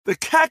The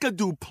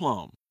Kakadu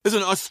plum is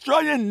an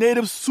Australian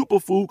native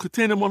superfood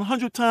containing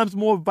 100 times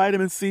more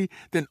vitamin C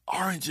than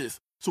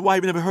oranges. So why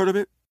have you never heard of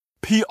it?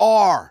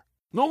 PR.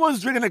 No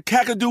one's drinking a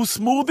Kakadu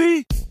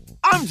smoothie?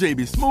 I'm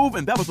JB Smoove,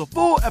 and that was a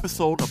full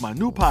episode of my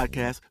new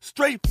podcast,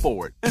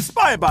 Straightforward,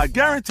 inspired by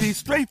guaranteed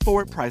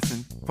straightforward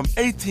pricing from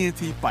AT&T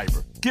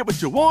Fiber. Get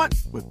what you want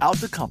without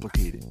the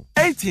complicated.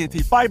 AT&T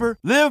Fiber,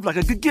 live like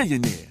a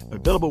gigillionaire.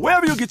 Available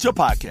wherever you get your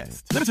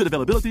podcasts. Limited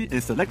availability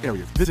in select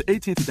areas. Visit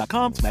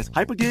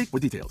AT&T.com/hypergig for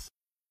details.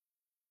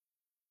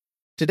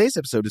 Today's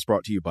episode is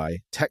brought to you by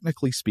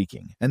Technically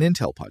Speaking, an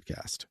Intel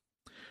podcast.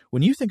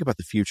 When you think about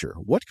the future,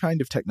 what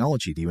kind of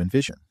technology do you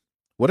envision?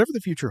 Whatever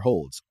the future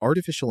holds,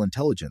 artificial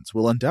intelligence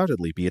will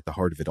undoubtedly be at the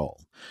heart of it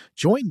all.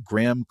 Join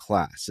Graham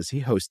Class as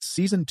he hosts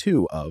Season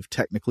 2 of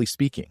Technically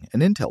Speaking,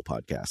 an Intel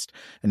podcast,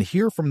 and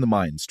hear from the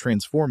minds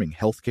transforming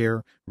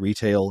healthcare,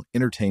 retail,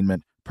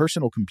 entertainment,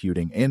 personal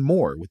computing, and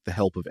more with the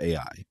help of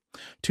AI.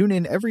 Tune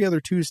in every other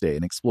Tuesday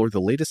and explore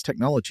the latest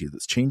technology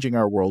that's changing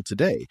our world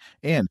today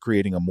and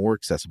creating a more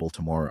accessible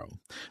tomorrow.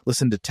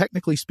 Listen to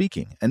Technically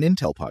Speaking, an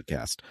Intel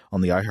podcast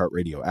on the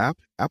iHeartRadio app,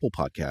 Apple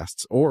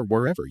Podcasts, or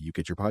wherever you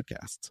get your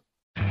podcasts.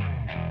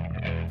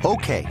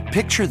 Okay,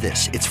 picture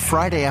this. It's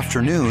Friday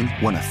afternoon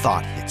when a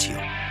thought hits you.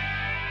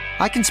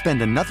 I can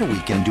spend another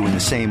weekend doing the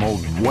same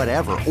old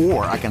whatever,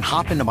 or I can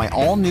hop into my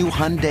all-new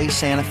Hyundai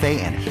Santa Fe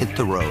and hit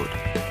the road.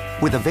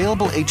 With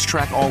available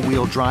H-Track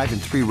all-wheel drive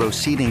and 3-row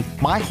seating,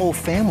 my whole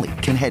family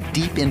can head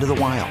deep into the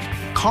wild.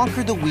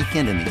 Conquer the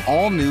weekend in the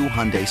all-new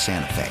Hyundai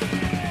Santa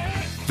Fe.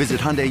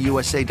 Visit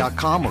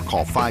HyundaiUSA.com or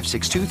call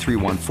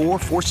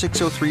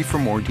 562-314-4603 for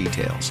more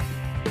details.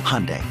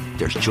 Hyundai,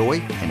 there's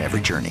joy in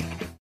every journey.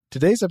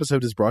 Today's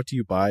episode is brought to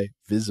you by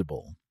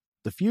Visible.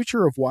 The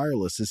future of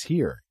wireless is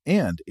here,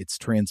 and it's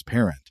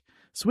transparent.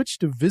 Switch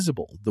to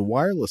Visible, the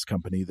wireless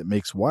company that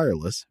makes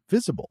wireless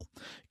visible.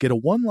 Get a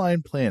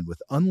one-line plan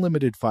with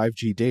unlimited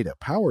 5G data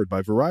powered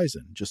by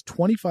Verizon, just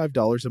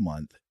 $25 a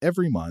month,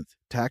 every month,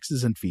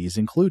 taxes and fees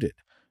included.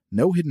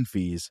 No hidden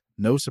fees,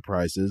 no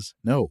surprises,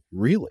 no,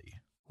 really.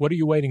 What are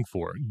you waiting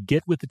for?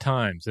 Get with the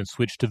times and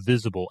switch to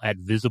Visible at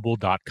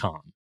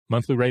Visible.com.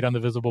 Monthly rate on the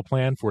Visible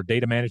plan. For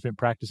data management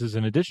practices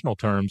and additional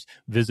terms,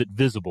 visit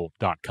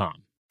Visible.com.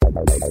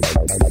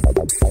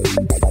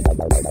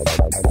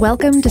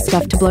 Welcome to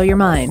Stuff to Blow Your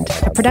Mind,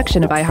 a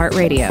production of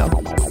iHeartRadio.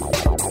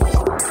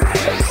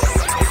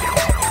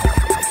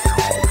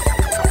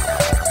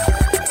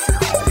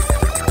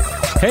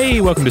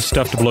 Hey, welcome to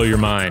Stuff to Blow Your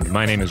Mind.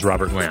 My name is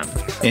Robert Lamb.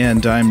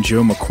 And I'm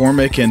Joe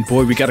McCormick, and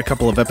boy, we got a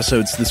couple of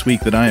episodes this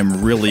week that I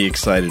am really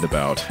excited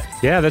about.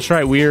 Yeah, that's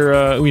right.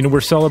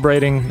 We're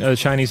celebrating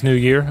Chinese New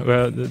Year,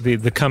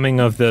 the coming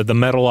of the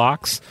metal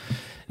ox.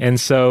 And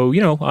so,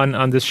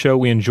 on this show,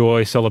 we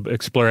enjoy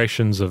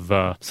celebrations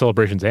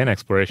and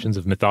explorations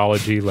of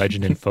mythology,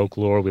 legend, and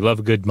folklore. We love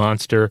a good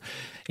monster.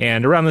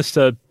 And around this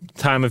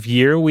time of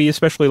year, we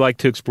especially like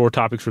to explore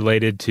topics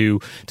related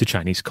to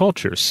Chinese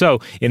culture. So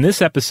in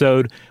this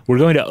episode, we're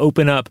going to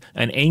open up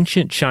an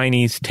ancient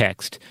Chinese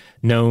text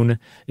known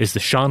as the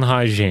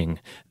Shanhai Jing,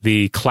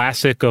 the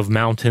classic of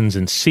mountains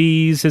and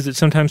seas, as it's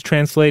sometimes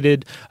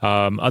translated.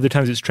 Other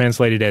times it's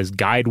translated as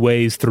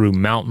guideways through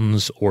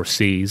mountains or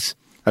seas.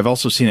 I've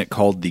also seen it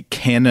called the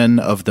Canon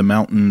of the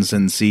Mountains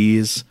and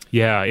Seas.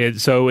 Yeah,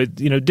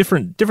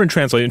 different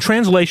translations.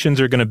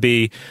 Translations are going to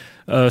be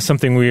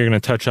something we're going to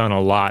touch on a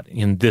lot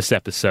in this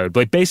episode.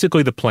 But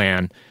basically the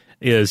plan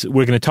is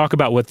we're going to talk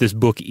about what this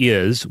book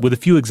is with a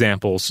few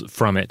examples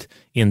from it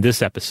in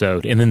this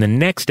episode. And then the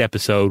next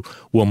episode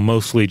will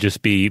mostly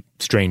just be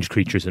strange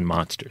creatures and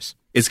monsters.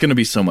 It's going to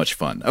be so much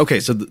fun. Okay,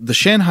 so the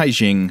Shanhai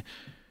Jing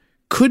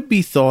could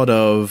be thought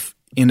of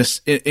in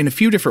a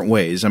few different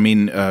ways. I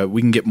mean,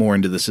 we can get more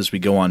into this as we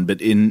go on,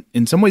 but in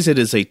some ways it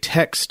is a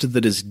text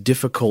that is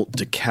difficult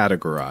to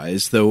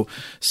categorize, though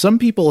some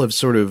people have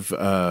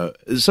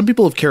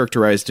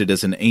characterized it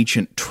as an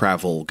ancient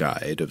travel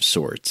guide of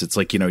sorts. It's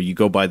like, you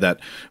go buy that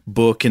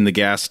book in the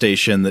gas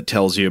station that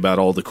tells you about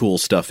all the cool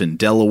stuff in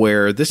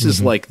Delaware. This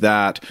is like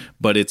that,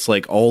 but it's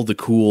like all the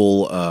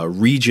cool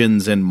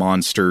regions and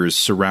monsters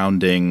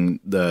surrounding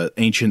the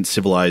ancient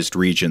civilized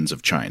regions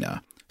of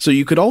China. So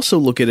you could also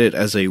look at it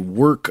as a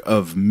work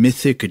of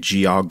mythic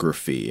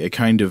geography, a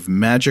kind of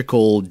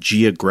magical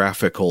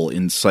geographical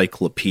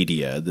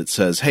encyclopedia that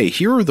says, hey,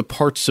 here are the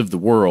parts of the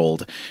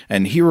world,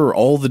 and here are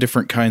all the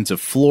different kinds of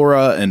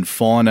flora and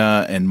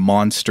fauna and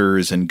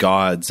monsters and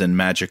gods and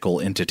magical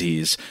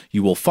entities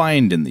you will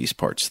find in these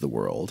parts of the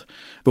world.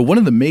 But one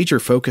of the major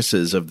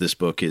focuses of this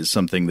book is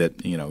something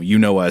that, you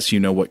know us, you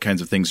know what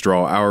kinds of things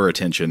draw our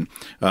attention.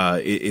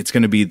 It's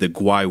going to be the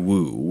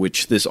Guaiwu,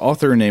 which this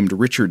author named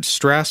Richard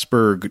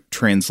Strasberg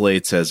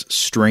translates as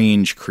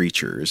strange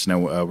creatures.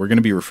 Now, we're going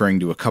to be referring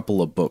to a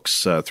couple of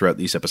books throughout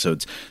these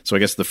episodes. So I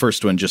guess the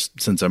first one, just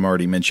since I'm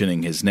already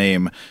mentioning his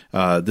name,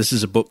 this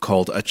is a book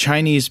called A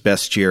Chinese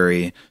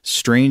Bestiary,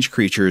 Strange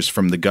Creatures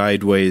from the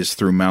Guideways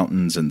Through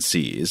Mountains and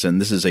Seas.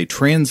 And this is a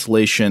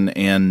translation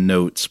and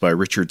notes by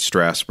Richard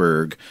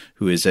Strasberg,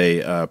 who is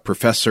a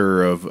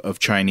professor of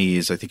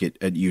Chinese, I think,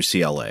 at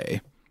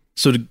UCLA.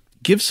 So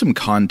give some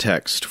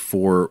context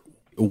for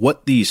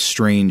what these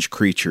strange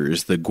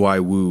creatures, the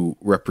Guaiwu,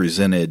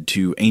 represented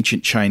to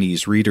ancient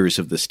Chinese readers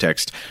of this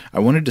text, I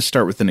wanted to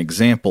start with an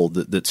example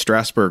that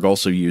Strasberg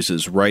also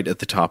uses right at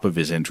the top of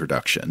his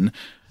introduction.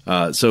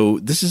 So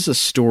this is a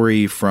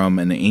story from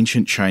an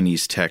ancient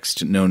Chinese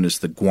text known as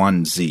the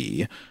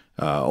Guanzi.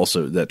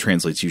 Also, that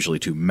translates usually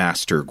to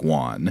Master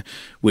Guan,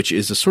 which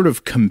is a sort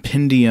of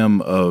compendium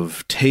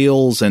of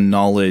tales and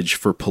knowledge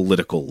for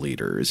political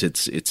leaders.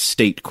 It's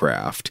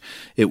statecraft.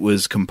 It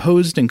was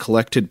composed and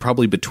collected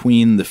probably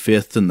between the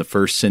 5th and the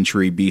 1st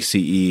century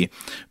BCE,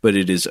 but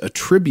it is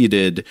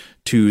attributed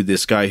to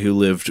this guy who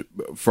lived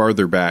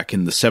farther back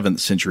in the 7th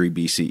century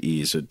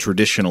BCE, so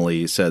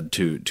traditionally said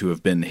to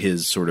have been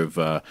his sort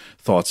of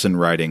thoughts and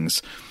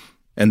writings.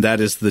 And that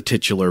is the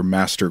titular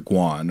Master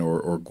Guan,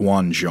 or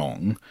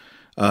Guanzhong.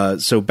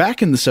 So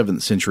back in the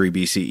 7th century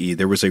BCE,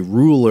 there was a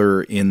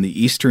ruler in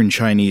the eastern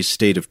Chinese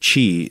state of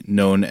Qi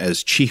known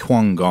as Qi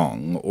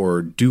Huanggong,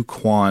 or Duke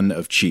Huan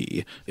of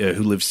Qi,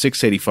 who lived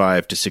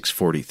 685 to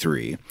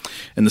 643.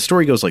 And the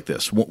story goes like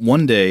this.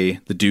 One day,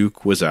 the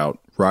Duke was out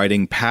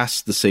riding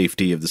past the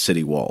safety of the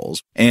city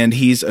walls, and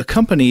he's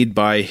accompanied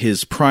by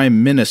his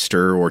prime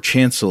minister or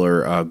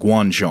chancellor,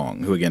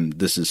 Guanzhong, who, again,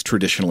 this is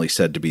traditionally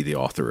said to be the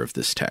author of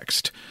this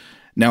text.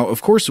 Now,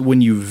 of course, when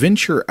you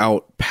venture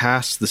out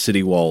past the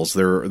city walls,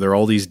 there are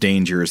all these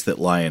dangers that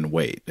lie in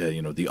wait.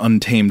 The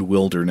untamed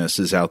wilderness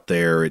is out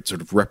there. It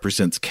sort of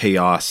represents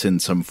chaos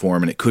in some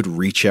form, and it could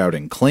reach out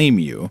and claim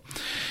you.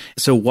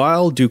 So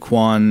while Duke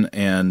Huan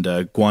and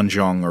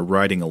Guanzhong are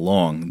riding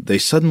along, they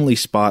suddenly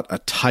spot a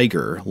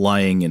tiger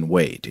lying in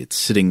wait. It's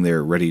sitting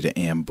there ready to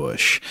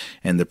ambush,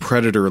 and the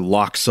predator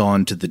locks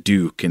on to the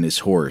Duke and his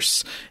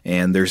horse,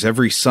 and there's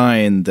every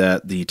sign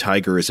that the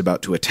tiger is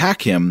about to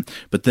attack him,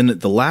 but then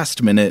at the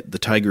last minute, the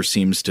tiger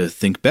seems to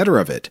think better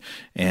of it,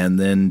 and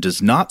then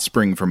does not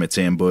spring from its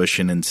ambush,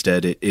 and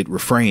instead it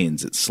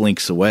refrains, it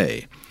slinks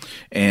away.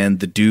 And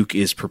the Duke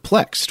is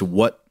perplexed.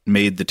 What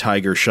made the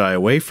tiger shy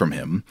away from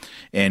him?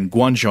 And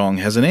Guanzhong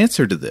has an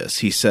answer to this.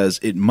 He says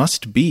it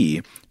must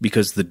be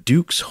because the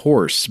Duke's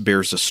horse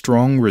bears a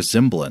strong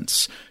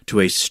resemblance to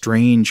a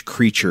strange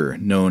creature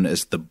known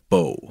as the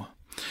bow.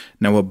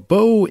 Now, a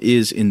bow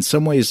is in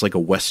some ways like a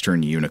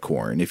Western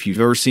unicorn. If you've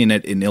ever seen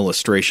it in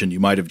illustration, you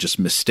might have just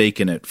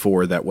mistaken it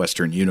for that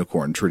Western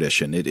unicorn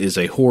tradition. It is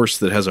a horse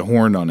that has a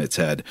horn on its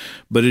head,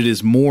 but it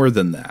is more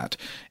than that.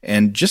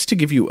 And just to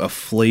give you a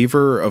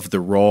flavor of the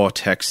raw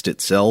text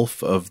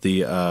itself of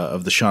the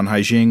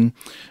Shanhai Jing,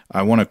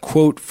 I want to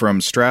quote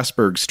from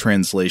Strasberg's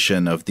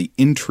translation of the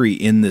entry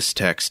in this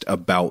text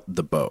about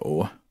the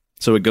bow.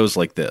 So it goes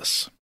like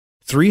this.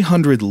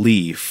 300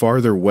 li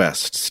farther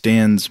west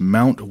stands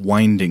Mount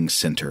Winding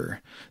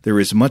Center. There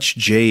is much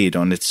jade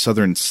on its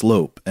southern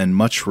slope, and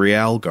much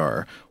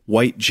realgar,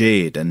 white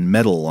jade and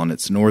metal on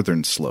its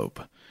northern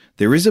slope.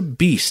 There is a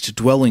beast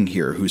dwelling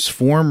here whose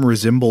form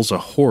resembles a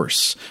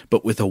horse,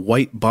 but with a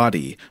white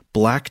body,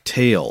 black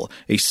tail,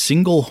 a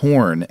single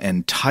horn,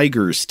 and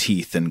tiger's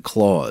teeth and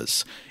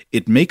claws.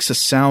 It makes a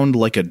sound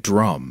like a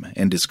drum,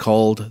 and is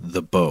called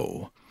the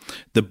bow.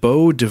 The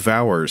bow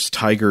devours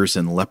tigers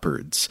and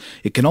leopards.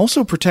 It can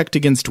also protect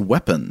against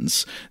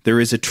weapons. There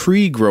is a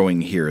tree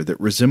growing here that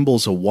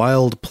resembles a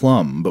wild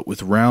plum, but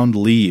with round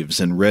leaves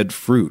and red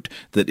fruit,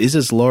 that is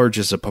as large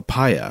as a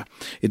papaya.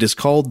 It is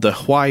called the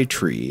Huai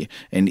tree,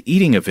 and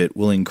eating of it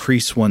will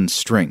increase one's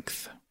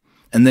strength.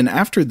 And then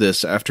after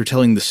this, after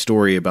telling the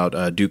story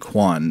about Duke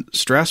Huan,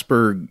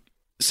 Strasberg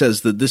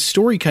says that this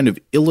story kind of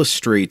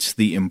illustrates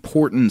the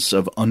importance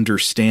of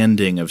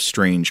understanding of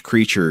strange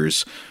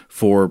creatures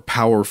for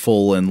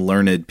powerful and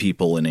learned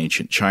people in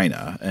ancient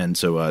China. And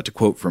so to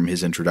quote from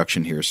his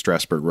introduction here,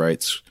 Strasberg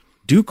writes,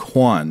 Duke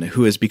Huan,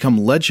 who has become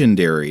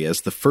legendary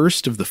as the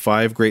first of the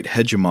 5 great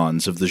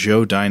hegemons of the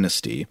Zhou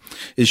dynasty,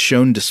 is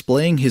shown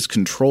displaying his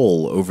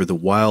control over the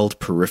wild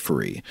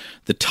periphery.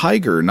 The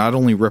tiger not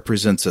only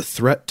represents a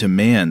threat to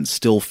man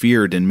still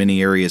feared in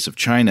many areas of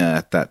China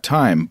at that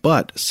time,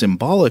 but,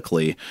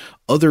 symbolically,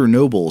 other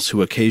nobles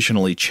who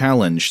occasionally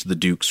challenged the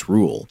Duke's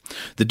rule.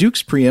 The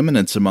Duke's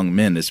preeminence among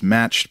men is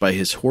matched by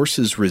his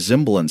horse's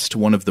resemblance to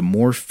one of the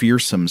more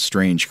fearsome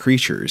strange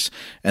creatures,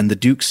 and the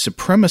Duke's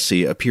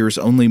supremacy appears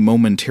only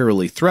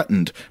momentarily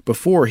threatened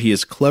before he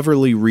is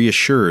cleverly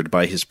reassured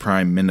by his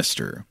prime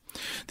minister.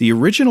 The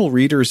original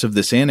readers of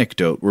this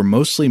anecdote were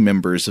mostly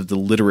members of the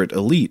literate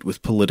elite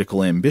with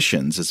political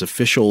ambitions as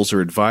officials or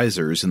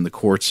advisors in the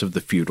courts of the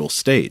feudal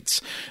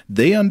states.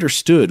 They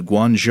understood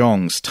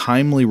Guanzhong's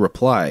timely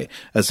reply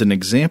as an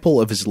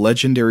example of his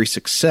legendary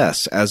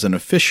success as an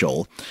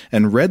official,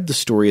 and read the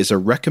story as a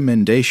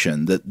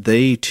recommendation that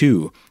they,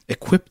 too,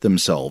 equip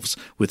themselves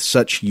with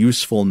such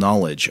useful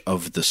knowledge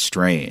of the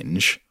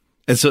strange.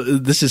 And so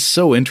this is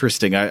so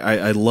interesting.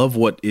 I love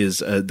what is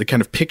the kind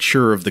of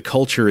picture of the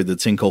culture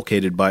that's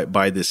inculcated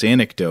by this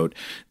anecdote.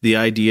 The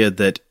idea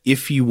that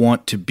if you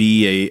want to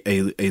be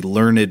a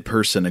learned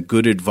person, a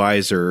good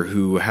advisor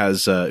who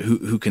has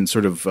who can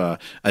sort of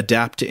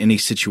adapt to any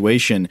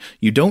situation,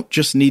 you don't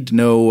just need to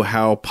know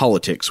how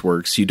politics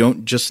works. You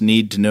don't just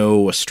need to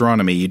know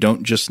astronomy. You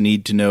don't just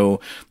need to know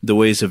the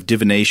ways of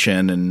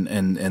divination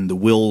and the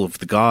will of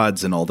the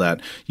gods and all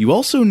that. You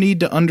also need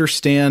to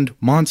understand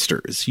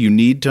monsters. You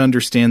need to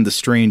understand the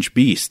strange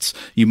beasts.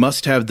 You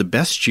must have the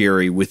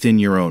bestiary within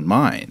your own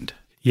mind.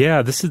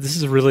 Yeah, this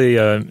is a really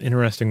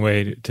interesting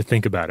way to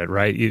think about it,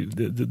 right?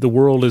 The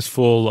world is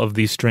full of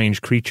these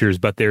strange creatures,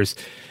 but there's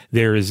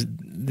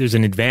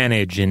an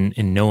advantage in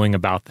knowing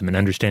about them and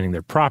understanding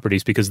their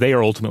properties because they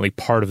are ultimately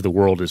part of the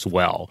world as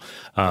well.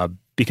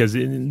 Because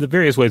in the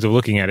various ways of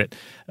looking at it,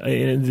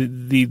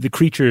 the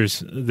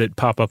creatures that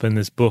pop up in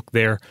this book,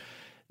 they're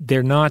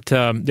not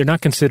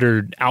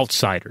considered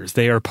outsiders.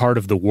 They are part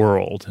of the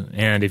world,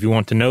 and if you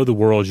want to know the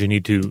world, you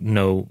need to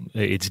know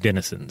its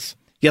denizens.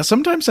 Yeah,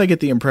 sometimes I get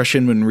the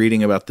impression when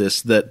reading about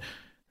this that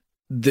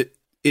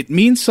it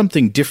means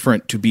something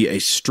different to be a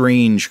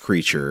strange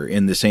creature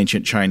in this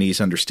ancient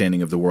Chinese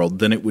understanding of the world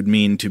than it would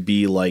mean to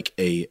be like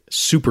a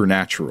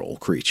supernatural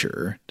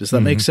creature. Does that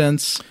make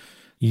sense?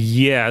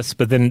 Yes,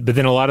 but then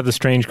a lot of the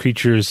strange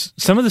creatures,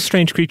 some of the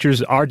strange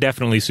creatures are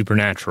definitely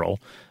supernatural,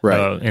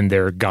 right? And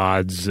they're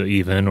gods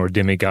even or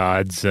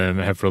demigods,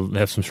 have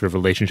some sort of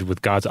relationship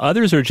with gods.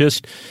 Others are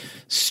just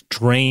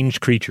strange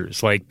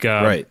creatures, like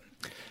right.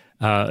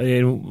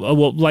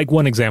 Like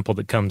one example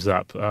that comes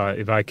up,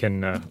 if I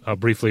can I'll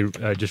briefly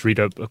just read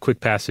a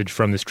quick passage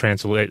from this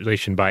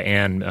translation by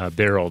Anne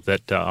Barrell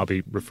that I'll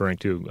be referring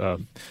to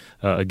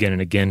again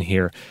and again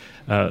here.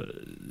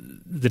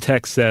 The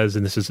text says,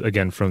 and this is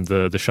again from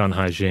the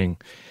Shanhai Jing,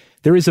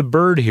 "There is a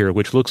bird here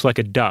which looks like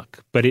a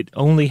duck, but it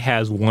only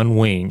has one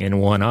wing and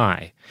one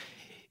eye.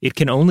 It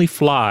can only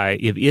fly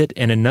if it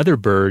and another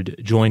bird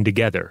join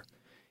together.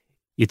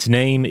 Its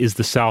name is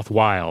the South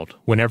Wild.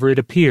 Whenever it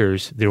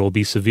appears, there will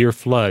be severe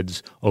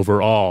floods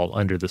over all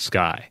under the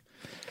sky."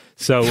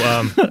 So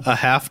a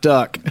half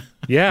duck.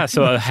 Yeah,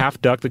 so a half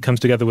duck that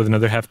comes together with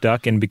another half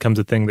duck and becomes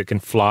a thing that can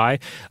fly.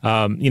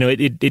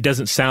 It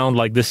doesn't sound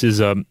like this is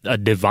a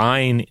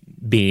divine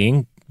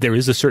being. There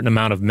is a certain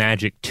amount of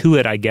magic to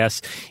it, I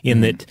guess,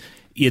 in that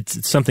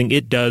it's something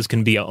it does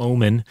can be an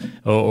omen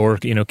or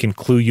can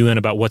clue you in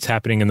about what's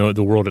happening in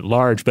the world at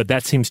large. But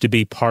that seems to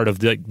be part of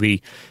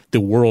the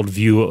world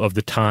view of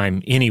the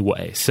time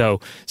anyway. So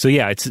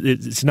yeah,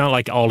 it's not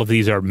like all of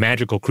these are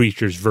magical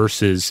creatures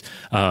versus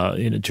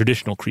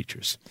traditional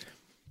creatures.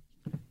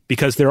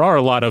 Because there are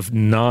a lot of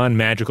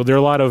non-magical, there are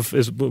a lot of,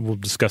 as we'll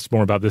discuss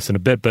more about this in a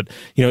bit, but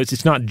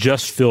it's not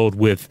just filled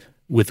with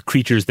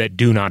creatures that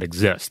do not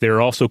exist. There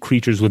are also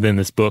creatures within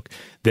this book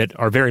that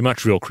are very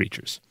much real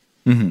creatures.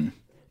 Mm-hmm.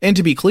 And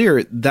to be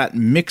clear, that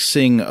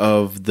mixing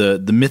of the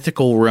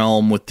mythical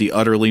realm with the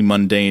utterly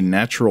mundane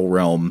natural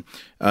realm,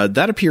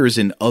 that appears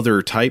in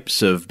other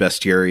types of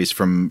bestiaries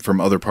from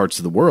other parts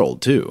of the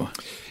world too.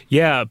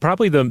 Yeah,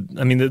 probably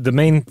the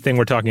main thing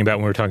we're talking about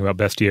when we're talking about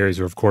bestiaries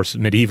are, of course,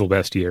 medieval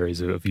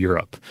bestiaries of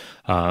Europe.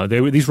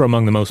 These were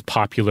among the most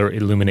popular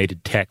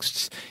illuminated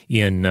texts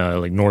in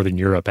Northern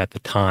Europe at the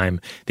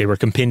time. They were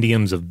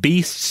compendiums of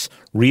beasts,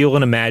 real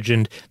and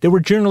imagined. They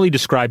were generally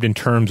described in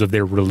terms of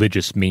their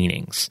religious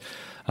meanings.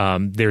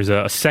 There's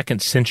a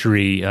 2nd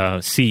century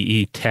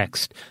CE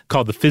text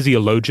called the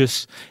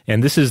Physiologus,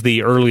 and this is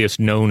the earliest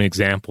known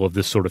example of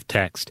this sort of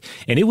text.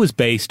 And it was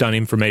based on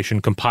information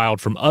compiled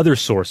from other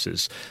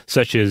sources,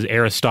 such as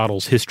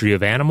Aristotle's History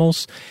of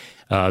Animals,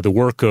 the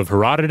work of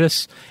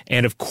Herodotus,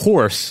 and of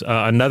course,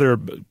 another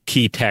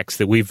key text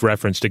that we've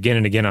referenced again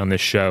and again on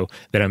this show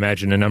that I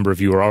imagine a number of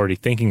you are already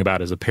thinking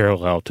about as a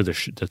parallel to the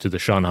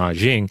Shanhai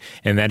Jing,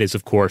 and that is,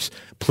 of course,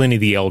 Pliny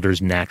the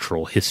Elder's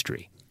Natural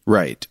History.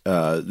 Right.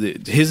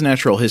 His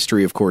natural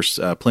history, of course,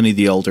 Pliny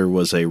the Elder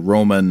was a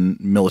Roman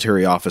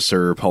military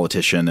officer,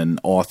 politician,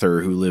 and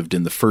author who lived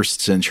in the 1st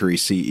century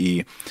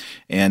CE.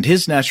 And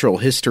his natural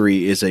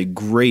history is a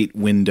great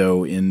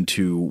window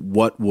into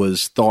what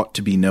was thought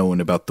to be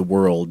known about the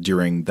world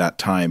during that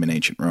time in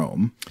ancient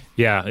Rome.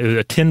 Yeah, it was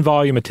a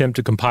 10-volume attempt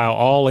to compile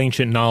all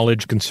ancient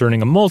knowledge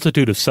concerning a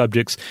multitude of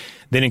subjects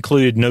that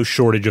included no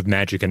shortage of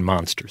magic and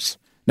monsters.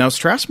 Now,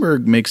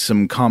 Strasberg makes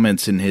some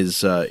comments in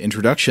his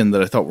introduction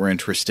that I thought were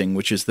interesting,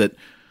 which is that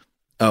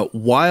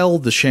while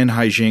the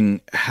Shanhai Jing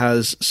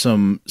has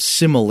some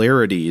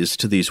similarities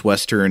to these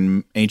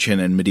Western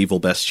ancient and medieval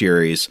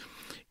bestiaries,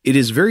 it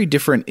is very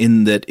different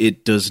in that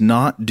it does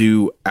not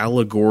do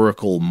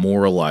allegorical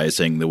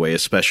moralizing the way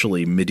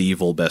especially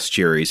medieval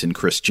bestiaries in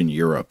Christian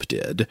Europe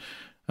did.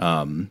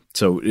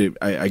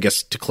 I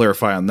guess to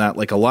clarify on that,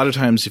 like a lot of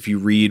times if you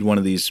read one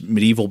of these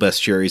medieval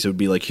bestiaries, it would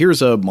be like,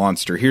 here's a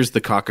monster, here's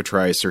the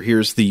cockatrice, or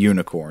here's the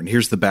unicorn,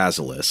 here's the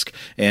basilisk.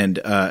 And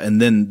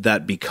then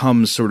that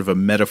becomes sort of a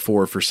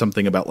metaphor for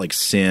something about like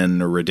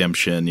sin or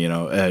redemption.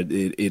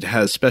 It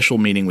has special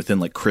meaning within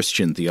like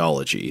Christian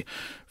theology.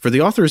 For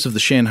the authors of the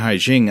Shanhai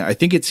Jing, I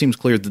think it seems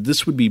clear that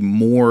this would be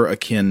more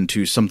akin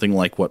to something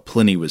like what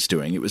Pliny was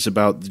doing. It was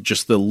about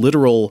just the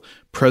literal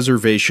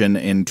preservation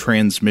and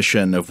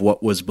transmission of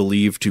what was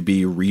believed to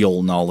be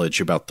real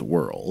knowledge about the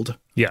world.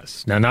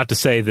 Yes. Now, not to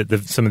say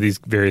that some of these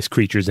various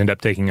creatures end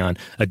up taking on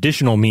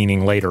additional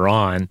meaning later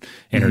on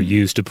and are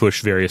used to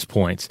push various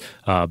points.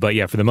 But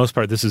yeah, for the most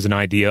part, this is an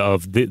idea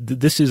of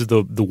this is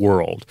the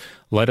world.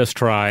 Let us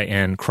try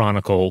and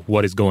chronicle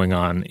what is going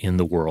on in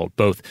the world,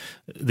 both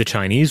the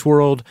Chinese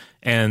world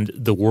and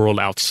the world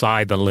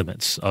outside the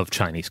limits of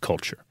Chinese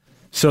culture.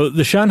 So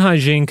the Shanhai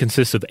Jing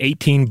consists of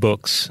 18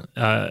 books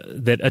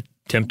that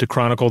attempt to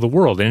chronicle the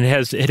world, and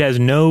it has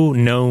no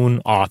known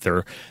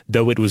author,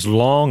 though it was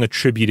long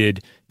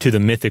attributed to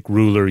the mythic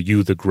ruler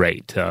Yu the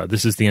Great.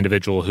 This is the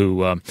individual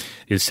who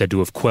is said to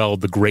have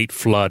quelled the Great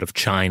Flood of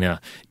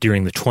China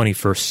during the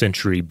 21st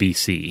century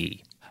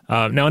BCE.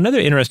 Now, another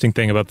interesting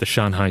thing about the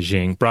Shanhai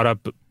Jing, brought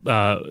up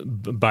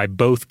by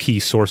both key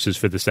sources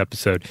for this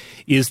episode,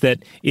 is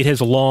that it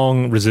has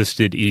long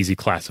resisted easy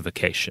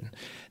classification.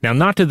 Now,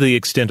 not to the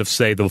extent of,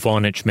 say, the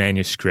Voynich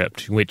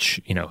manuscript,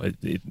 which,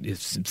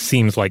 it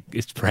seems like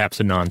it's perhaps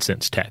a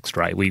nonsense text,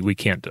 right? We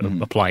can't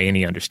apply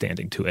any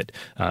understanding to it.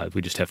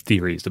 We just have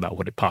theories about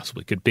what it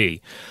possibly could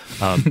be.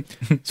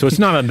 So it's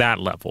not on that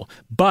level.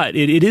 But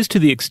it is to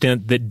the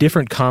extent that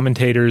different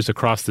commentators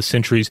across the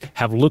centuries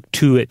have looked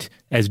to it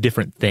as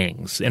different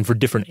things and for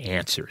different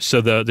answers. So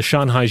the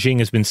Shanhai Jing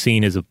has been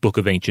seen as a book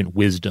of ancient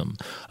wisdom,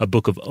 a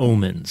book of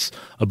omens,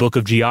 a book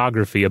of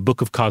geography, a book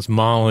of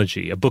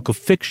cosmology, a book of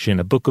fiction,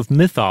 a book of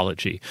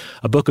mythology,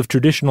 a book of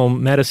traditional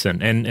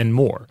medicine, and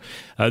more.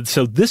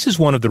 So this is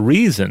one of the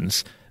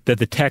reasons that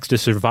the text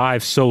has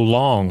survived so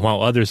long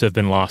while others have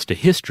been lost to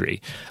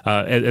history,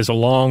 as a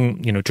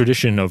long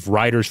tradition of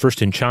writers,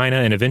 first in China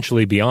and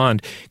eventually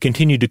beyond,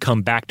 continued to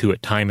come back to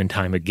it time and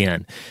time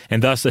again.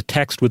 And thus a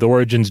text with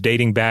origins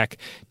dating back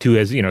to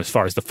as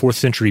far as the 4th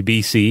century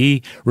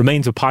BCE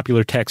remains a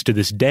popular text to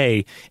this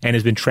day and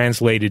has been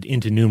translated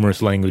into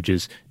numerous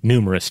languages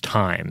numerous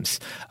times.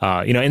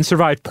 And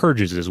survived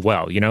purges as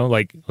well,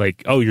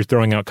 like you're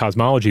throwing out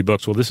cosmology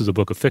books, well, this is a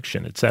book of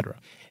fiction, etc.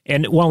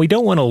 And while we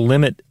don't want to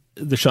limit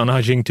the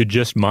Shanhai Jing to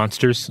just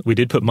monsters, we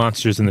did put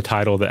monsters in the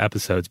title of the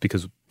episodes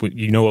because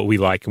you know what we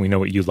like and we know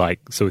what you like,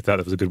 so we thought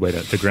that was a good way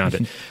to ground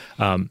it.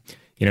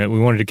 We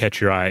wanted to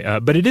catch your eye.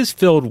 But it is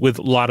filled with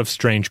a lot of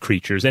strange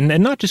creatures, and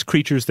not just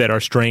creatures that are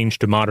strange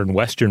to modern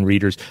Western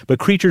readers, but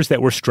creatures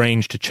that were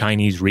strange to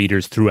Chinese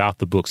readers throughout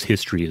the book's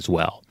history as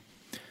well.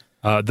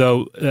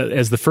 Though,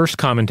 as the first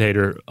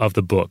commentator of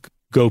the book,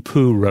 Go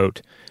Pu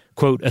wrote,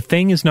 quote, "A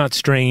thing is not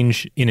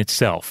strange in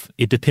itself.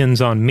 It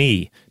depends on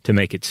me to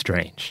make it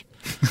strange."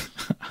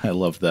 I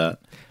love that.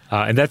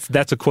 And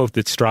that's a quote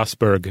that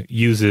Strasberg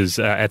uses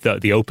at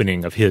the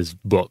opening of his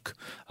book.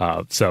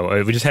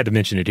 So we just had to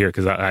mention it here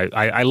because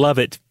I love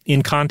it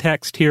in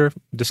context here,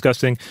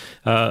 discussing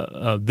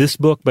this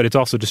book, but it's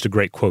also just a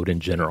great quote in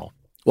general.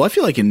 Well, I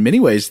feel like in many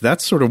ways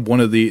that's sort of one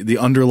of the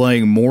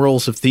underlying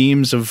morals of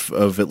themes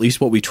of at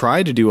least what we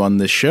try to do on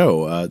this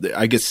show.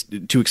 I guess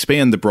to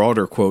expand the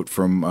broader quote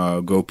from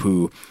Go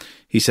Pu,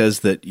 he says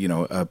that,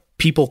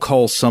 people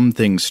call some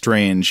things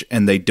strange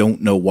and they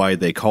don't know why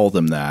they call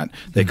them that.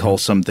 They call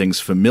some things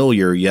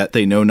familiar, yet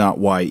they know not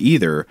why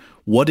either.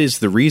 What is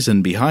the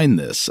reason behind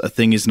this? A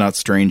thing is not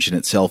strange in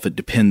itself. It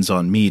depends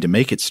on me to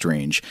make it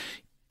strange.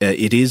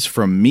 It is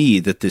from me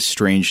that this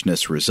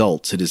strangeness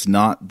results. It is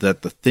not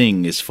that the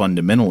thing is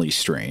fundamentally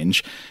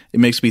strange.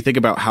 It makes me think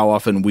about how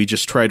often we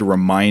just try to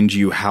remind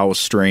you how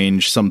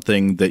strange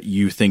something that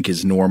you think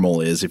is normal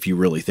is if you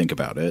really think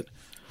about it.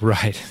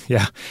 Right,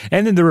 yeah.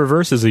 And then the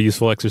reverse is a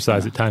useful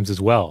exercise at times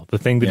as well. The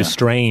thing that is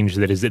strange,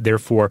 that is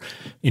therefore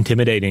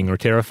intimidating or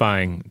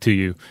terrifying to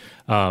you,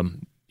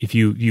 if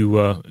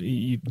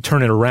you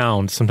turn it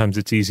around, sometimes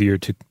it's easier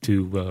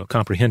to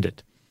comprehend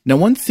it. Now,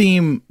 one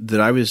theme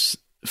that I was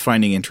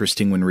finding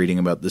interesting when reading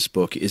about this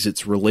book is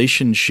its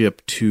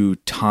relationship to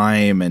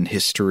time and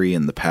history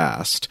in the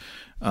past.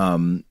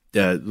 One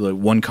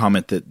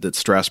comment that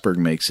Strasberg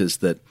makes is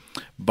that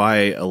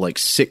by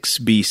 6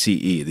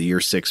 BCE, the year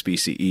 6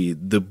 BCE,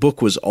 the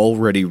book was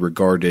already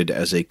regarded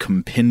as a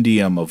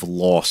compendium of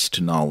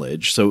lost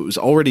knowledge. So it was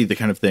already the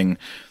kind of thing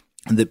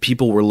that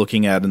people were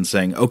looking at and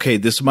saying, okay,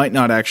 this might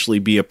not actually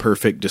be a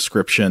perfect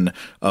description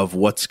of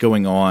what's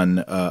going on,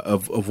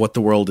 of what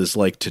the world is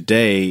like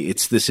today.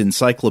 It's this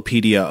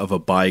encyclopedia of a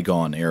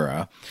bygone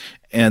era.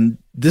 And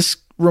this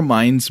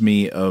reminds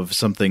me of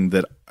something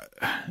that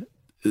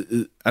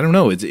I don't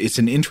know. It's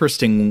an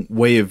interesting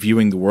way of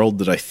viewing the world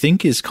that I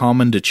think is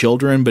common to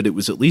children, but it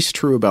was at least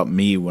true about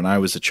me when I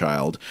was a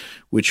child,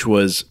 which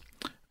was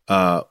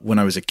when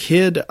I was a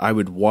kid, I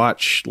would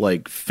watch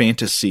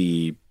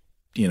fantasy,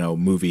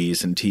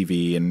 movies and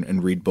TV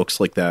and read books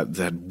like that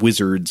had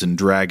wizards and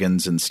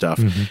dragons and stuff.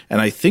 Mm-hmm.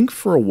 And I think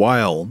for a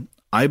while,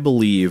 I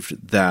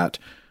believed that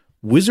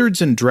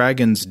wizards and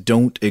dragons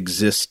don't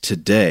exist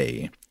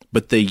today,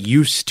 but they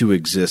used to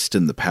exist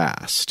in the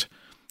past.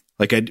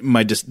 Like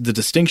the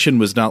distinction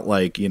was not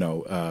like,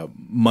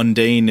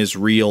 mundane is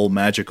real,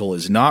 magical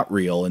is not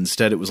real.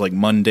 Instead, it was like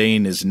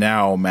mundane is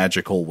now,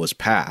 magical was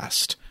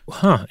past.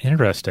 Huh,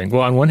 interesting.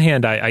 Well, on one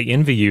hand, I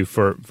envy you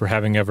for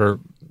having ever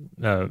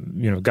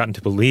gotten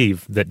to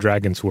believe that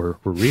dragons were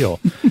real.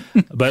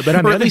 But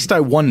on or at least I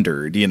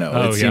wondered,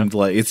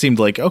 it seemed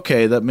like,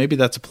 okay, that maybe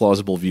that's a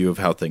plausible view of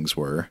how things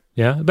were.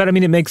 Yeah, but I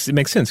mean, it makes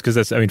sense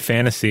because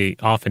fantasy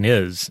often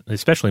is,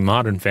 especially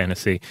modern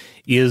fantasy,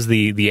 is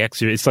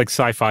it's like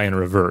sci-fi in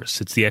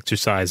reverse. It's the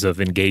exercise of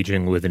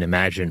engaging with an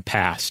imagined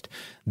past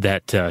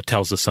that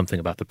tells us something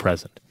about the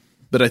present.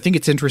 But I think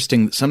it's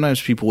interesting that sometimes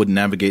people would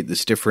navigate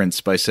this difference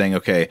by saying,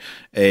 okay,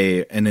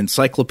 an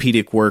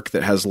encyclopedic work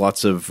that has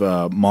lots of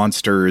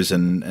monsters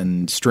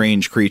and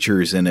strange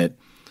creatures in it,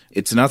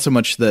 it's not so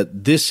much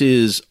that this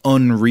is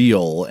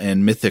unreal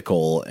and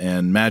mythical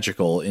and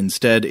magical.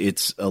 Instead,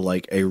 it's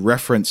like a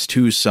reference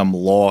to some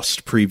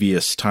lost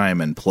previous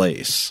time and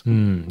place.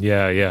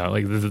 Yeah.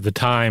 Like the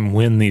time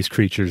when these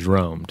creatures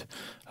roamed.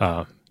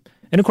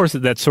 And of course,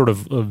 that sort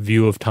of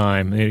view of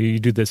time, you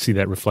do see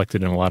that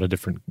reflected in a lot of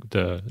different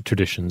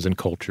traditions and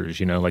cultures.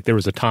 Like there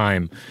was a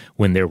time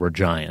when there were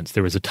giants.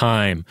 There was a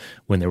time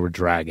when there were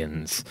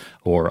dragons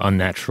or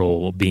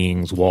unnatural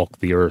beings walked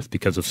the earth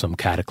because of some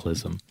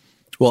cataclysm.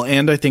 Well,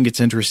 and I think it's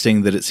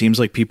interesting that it seems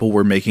like people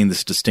were making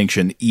this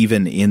distinction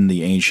even in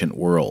the ancient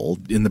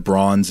world. In the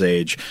Bronze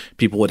Age,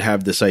 people would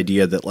have this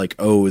idea that like,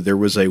 oh, there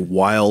was a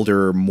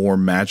wilder, more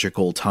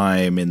magical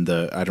time in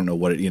the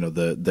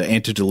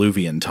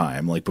antediluvian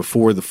time. Like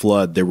before the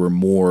flood, there were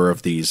more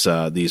of these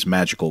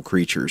magical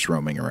creatures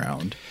roaming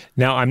around.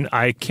 Now,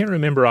 I can't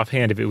remember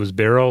offhand if it was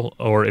Beryl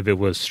or if it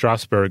was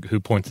Strasberg who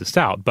points this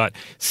out, but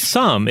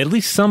at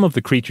least some of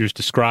the creatures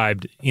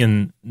described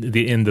in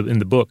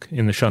the book,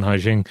 in the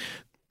Shanhaijing,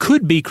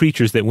 could be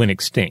creatures that went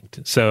extinct.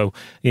 So,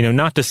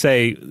 not to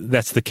say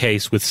that's the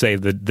case with, say,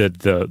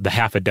 the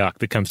half a duck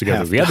that comes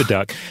together with the other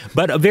duck,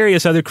 but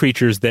various other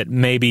creatures that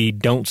maybe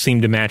don't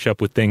seem to match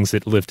up with things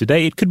that live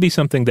today. It could be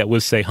something that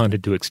was, say,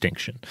 hunted to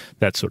extinction,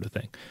 that sort of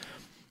thing.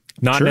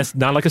 Not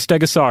like a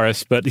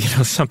Stegosaurus, but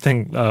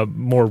something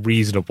more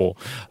reasonable.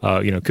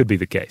 Could be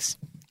the case.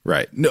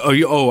 Right.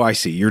 No, I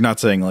see. You're not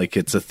saying like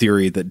it's a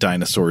theory that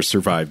dinosaurs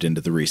survived into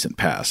the recent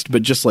past,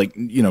 but just like,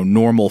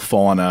 normal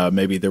fauna,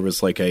 maybe there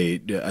was like a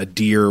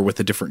deer with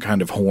a different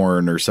kind of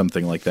horn or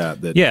something like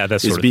that. That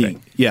sort of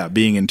thing. Yeah,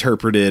 being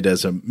interpreted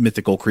as a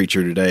mythical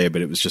creature today,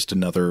 but it was just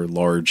another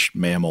large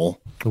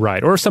mammal.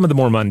 Right. Or some of the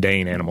more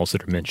mundane animals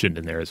that are mentioned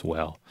in there as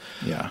well.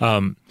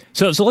 Yeah.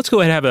 So let's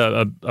go ahead and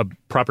have a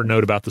proper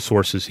note about the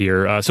sources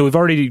here. So we've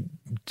already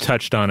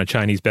touched on a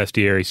Chinese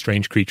bestiary,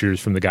 strange creatures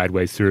from the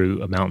guideways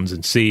through mountains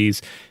and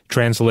seas,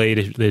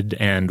 translated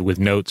and with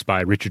notes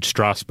by Richard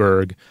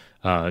Strasberg,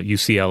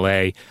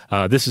 UCLA.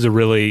 This is a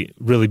really,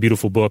 really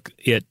beautiful book.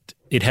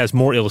 It has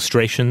more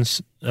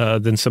illustrations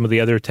than some of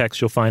the other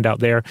texts you'll find out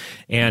there,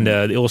 and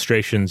the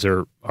illustrations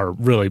are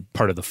really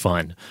part of the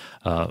fun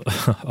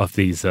of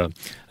these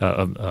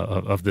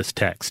of this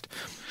text.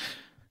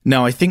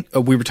 Now, I think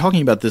we were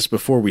talking about this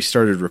before we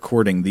started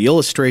recording. The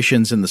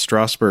illustrations in the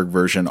Strasberg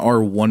version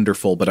are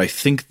wonderful, but I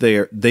think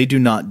they do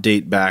not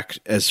date back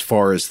as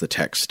far as the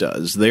text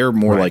does. They're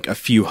more like a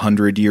few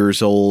hundred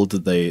years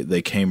old.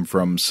 They came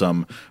from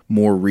some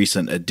more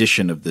recent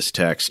edition of this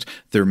text.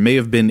 There may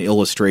have been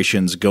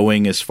illustrations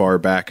going as far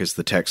back as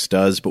the text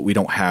does, but we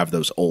don't have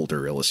those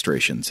older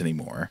illustrations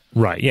anymore.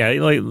 Right. Yeah.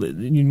 Like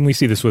we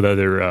see this with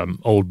other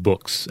old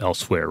books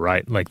elsewhere,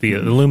 right? Like the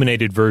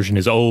illuminated version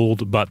is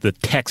old, but the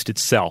text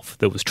itself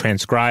that was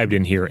transcribed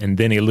in here and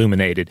then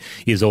illuminated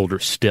is older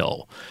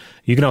still.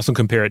 You can also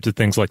compare it to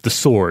things like the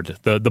sword.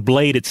 The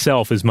blade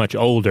itself is much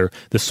older.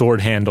 The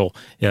sword handle,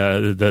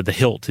 the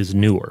hilt is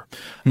newer.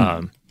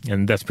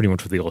 And that's pretty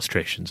much what the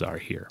illustrations are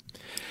here.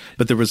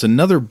 But there was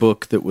another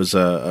book that was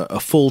a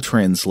full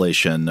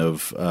translation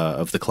of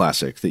the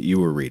classic that you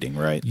were reading,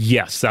 right?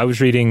 Yes, I was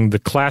reading The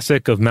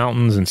Classic of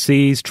Mountains and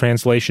Seas,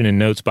 translation and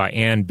notes by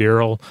Anne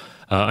Birrell,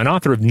 an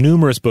author of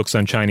numerous books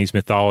on Chinese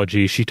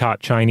mythology. She taught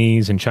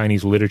Chinese and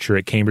Chinese literature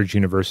at Cambridge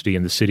University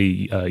and the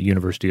City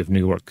University of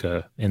New York,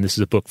 and this is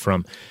a book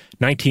from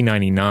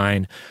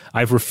 1999.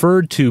 I've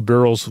referred to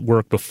Birrell's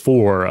work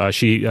before.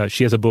 She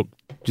has a book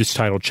just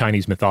titled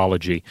Chinese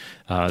Mythology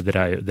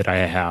that I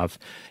have.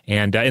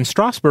 And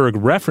Strasberg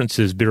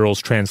references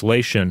Birrell's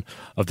translation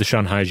of the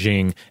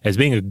Shanhaijing as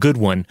being a good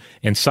one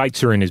and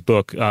cites her in his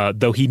book,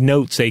 though he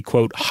notes a,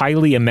 quote,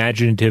 highly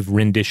imaginative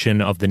rendition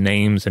of the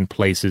names and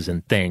places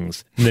and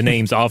things, the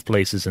names of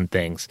places and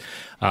things.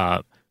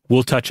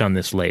 We'll touch on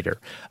this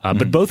later.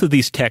 But both of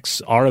these texts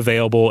are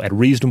available at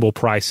reasonable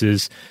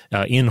prices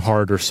in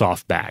hard or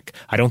softback.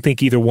 I don't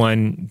think either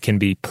one can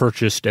be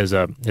purchased as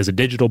a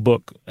digital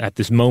book at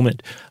this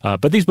moment,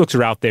 but these books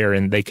are out there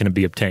and they can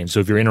be obtained. So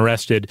if you're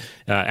interested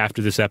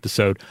after this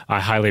episode, I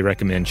highly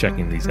recommend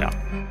checking these out.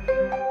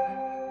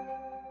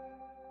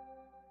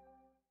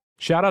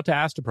 Shout out to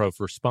Astapro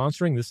for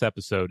sponsoring this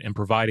episode and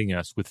providing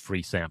us with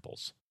free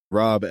samples.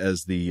 Rob,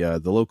 as the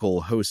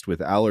local host with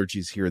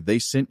allergies here, they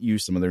sent you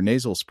some of their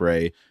nasal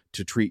spray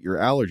to treat your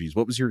allergies.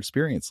 What was your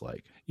experience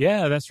like?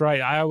 Yeah, that's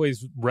right. I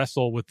always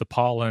wrestle with the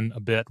pollen a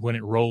bit when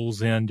it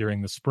rolls in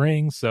during the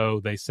spring, so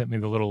they sent me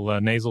the little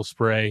nasal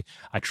spray.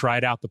 I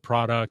tried out the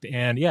product,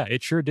 and yeah,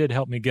 it sure did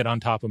help me get on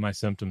top of my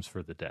symptoms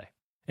for the day.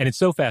 And it's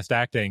so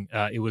fast-acting,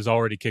 it was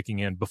already kicking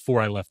in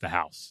before I left the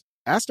house.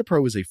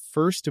 Astepro is a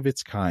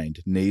first-of-its-kind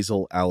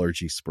nasal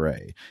allergy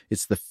spray.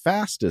 It's the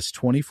fastest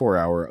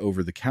 24-hour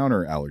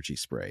over-the-counter allergy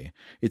spray.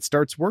 It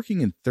starts working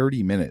in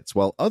 30 minutes,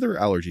 while other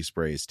allergy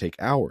sprays take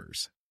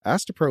hours.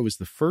 Astepro is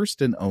the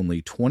first and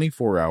only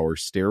 24-hour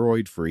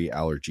steroid-free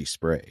allergy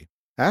spray.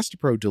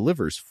 Astepro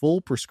delivers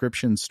full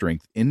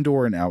prescription-strength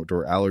indoor and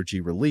outdoor allergy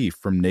relief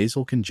from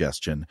nasal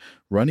congestion,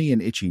 runny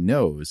and itchy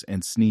nose,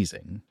 and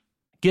sneezing.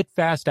 Get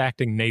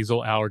fast-acting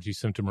nasal allergy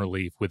symptom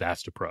relief with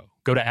Astepro.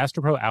 Go to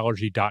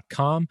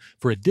asteproallergy.com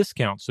for a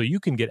discount so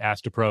you can get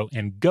Astepro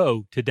and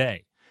go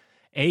today.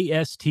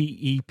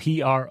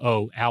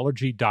 ASTEPRO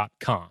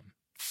allergy.com.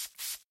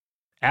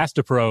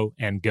 Astepro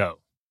and go.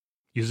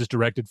 Use as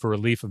directed for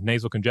relief of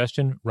nasal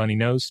congestion, runny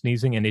nose,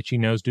 sneezing, and itchy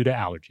nose due to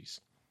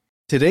allergies.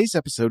 Today's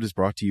episode is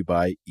brought to you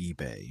by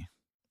eBay.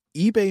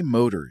 eBay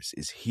Motors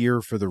is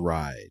here for the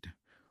ride.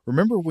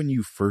 Remember when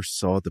you first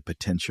saw the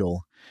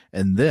potential?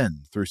 And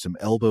then, through some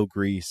elbow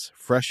grease,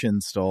 fresh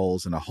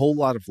installs, and a whole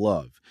lot of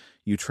love,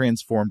 you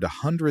transformed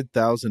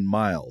 100,000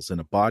 miles and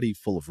a body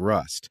full of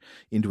rust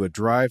into a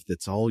drive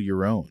that's all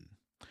your own.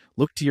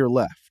 Look to your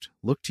left.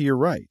 Look to your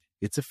right.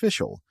 It's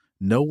official.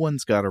 No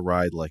one's got a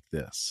ride like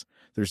this.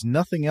 There's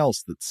nothing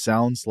else that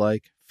sounds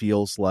like,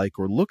 feels like,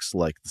 or looks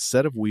like the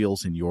set of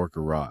wheels in your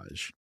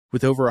garage.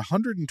 With over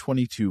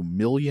 122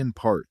 million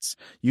parts,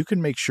 you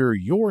can make sure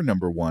your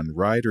number one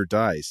ride or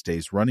die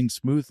stays running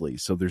smoothly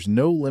so there's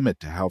no limit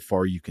to how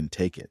far you can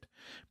take it.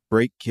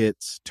 Brake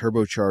kits,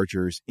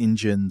 turbochargers,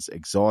 engines,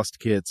 exhaust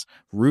kits,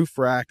 roof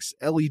racks,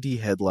 LED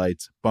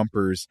headlights,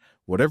 bumpers,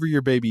 whatever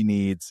your baby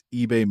needs,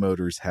 eBay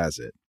Motors has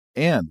it.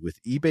 And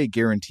with eBay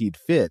Guaranteed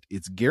Fit,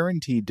 it's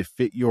guaranteed to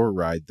fit your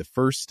ride the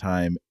first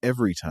time,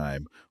 every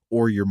time,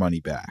 or your money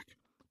back.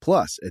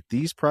 Plus, at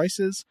these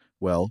prices,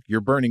 well,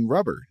 you're burning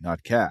rubber,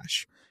 not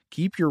cash.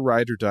 Keep your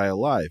ride or die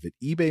alive at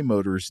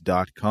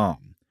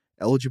ebaymotors.com.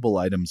 Eligible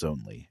items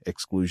only.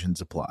 Exclusions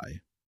apply.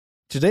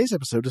 Today's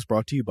episode is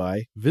brought to you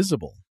by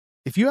Visible.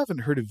 If you haven't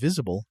heard of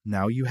Visible,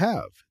 now you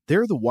have.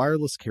 They're the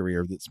wireless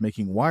carrier that's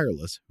making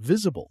wireless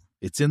visible.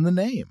 It's in the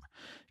name.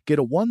 Get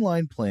a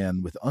one-line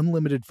plan with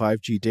unlimited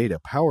 5G data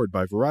powered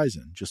by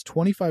Verizon, just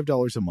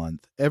 $25 a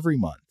month, every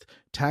month,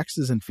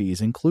 taxes and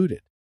fees included.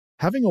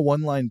 Having a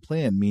one-line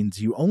plan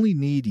means you only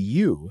need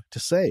you to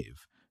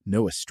save.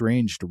 No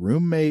estranged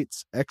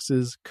roommates,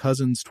 exes,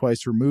 cousins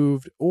twice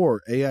removed,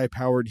 or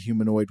AI-powered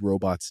humanoid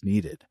robots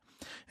needed.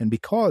 And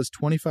because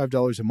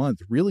 $25 a month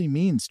really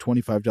means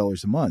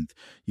 $25 a month,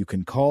 you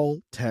can call,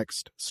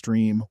 text,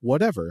 stream,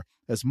 whatever,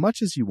 as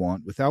much as you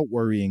want without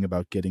worrying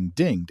about getting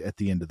dinged at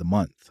the end of the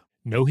month.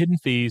 No hidden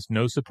fees,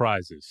 no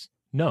surprises.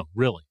 No,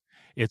 really.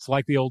 It's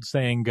like the old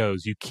saying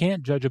goes, you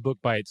can't judge a book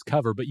by its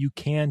cover, but you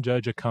can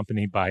judge a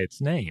company by its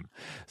name.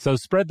 So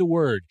spread the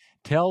word.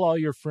 Tell all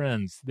your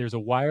friends there's a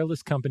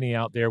wireless company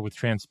out there with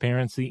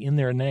transparency in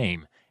their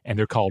name, and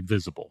they're called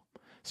Visible.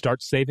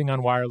 Start saving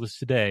on wireless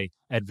today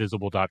at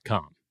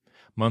Visible.com.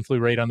 Monthly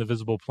rate on the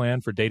Visible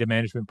plan for data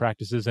management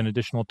practices and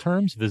additional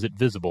terms, visit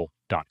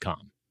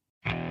Visible.com.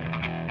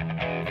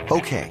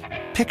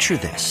 Okay, picture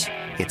this.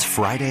 It's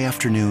Friday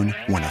afternoon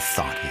when a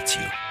thought hits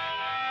you.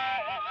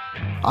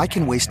 I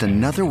can waste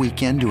another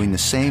weekend doing the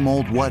same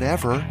old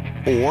whatever,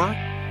 or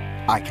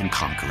I can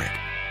conquer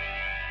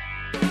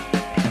it.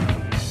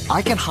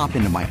 I can hop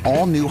into my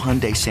all-new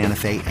Hyundai Santa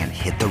Fe and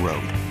hit the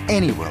road.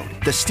 Any road.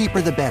 The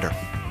steeper, the better.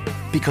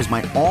 Because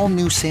my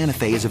all-new Santa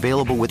Fe is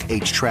available with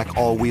H-Track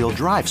all-wheel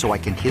drive, so I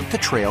can hit the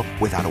trail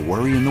without a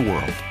worry in the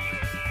world.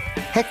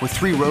 Heck, with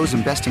 3 rows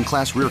and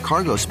best-in-class rear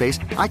cargo space,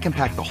 I can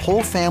pack the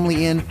whole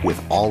family in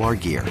with all our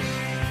gear.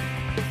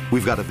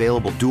 We've got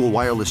available dual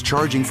wireless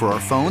charging for our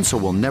phones, so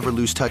we'll never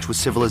lose touch with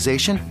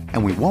civilization,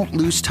 and we won't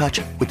lose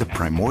touch with the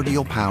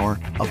primordial power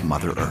of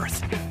Mother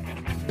Earth.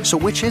 So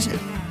which is it?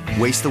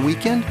 Waste the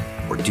weekend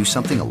or do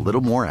something a little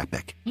more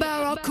epic?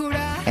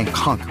 And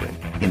conquer it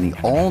in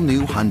the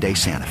all-new Hyundai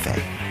Santa Fe.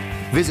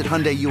 Visit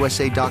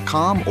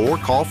HyundaiUSA.com or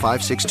call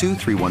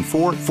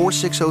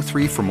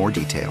 562-314-4603 for more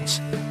details.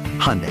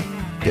 Hyundai,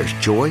 there's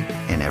joy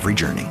in every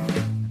journey.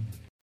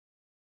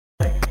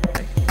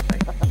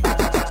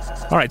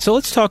 All right, so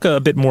let's talk a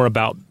bit more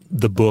about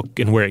the book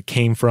and where it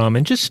came from,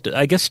 and just,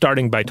 I guess,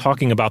 starting by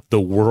talking about the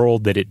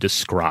world that it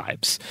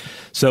describes.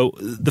 So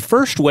the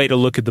first way to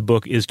look at the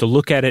book is to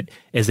look at it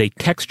as a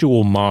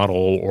textual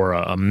model or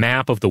a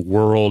map of the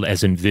world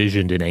as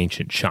envisioned in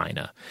ancient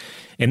China.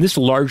 And this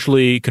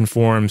largely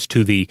conforms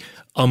to the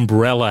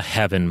umbrella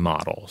heaven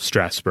model,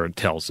 Strasberg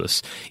tells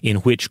us, in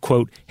which,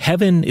 quote,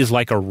 heaven is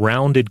like a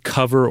rounded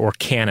cover or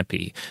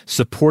canopy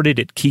supported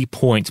at key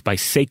points by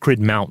sacred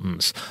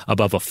mountains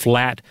above a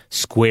flat,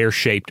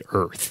 square-shaped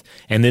earth.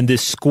 And then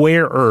this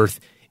square earth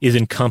is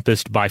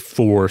encompassed by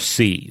 4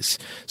 seas.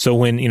 So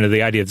when,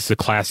 the idea that's the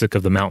classic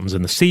of the mountains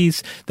and the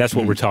seas, that's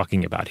what we're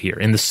talking about here.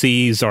 And the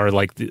seas are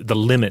like the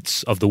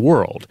limits of the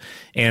world.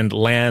 And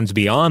lands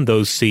beyond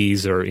those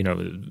seas are,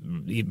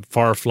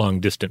 far-flung,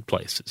 distant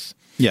places.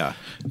 Yeah.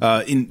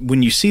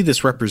 When you see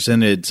this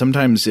represented,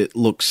 sometimes it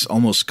looks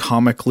almost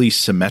comically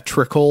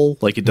symmetrical,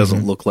 like it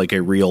doesn't look like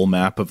a real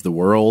map of the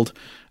world.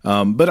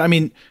 But I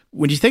mean,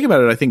 when you think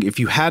about it, I think if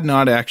you had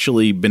not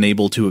actually been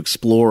able to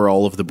explore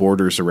all of the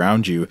borders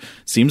around you, it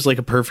seems like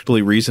a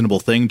perfectly reasonable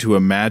thing to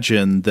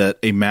imagine that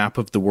a map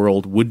of the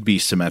world would be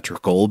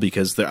symmetrical,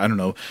 because there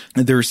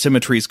are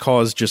symmetries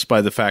caused just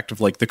by the fact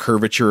of like the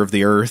curvature of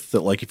the earth,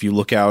 that like if you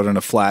look out in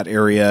a flat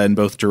area in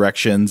both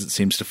directions, it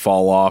seems to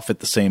fall off at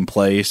the same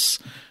place.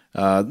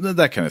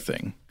 That kind of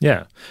thing.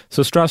 Yeah.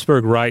 So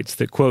Strasberg writes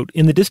that, quote,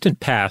 in the distant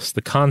past,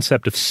 the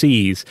concept of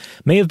seas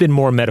may have been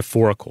more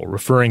metaphorical,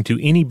 referring to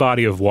any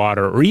body of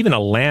water or even a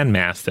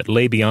landmass that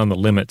lay beyond the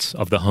limits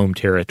of the home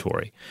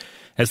territory.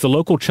 As the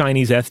local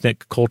Chinese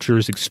ethnic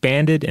cultures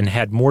expanded and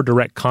had more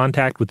direct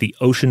contact with the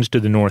oceans to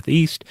the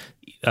northeast,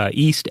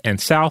 east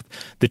and south,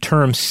 the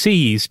term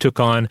seas took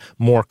on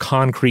more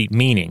concrete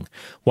meaning,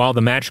 while the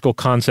magical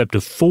concept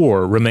of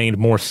 4 remained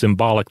more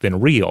symbolic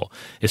than real,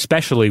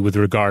 especially with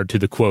regard to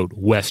the, quote,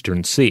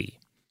 Western Sea.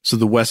 So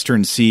the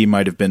Western Sea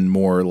might have been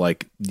more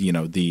like,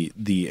 the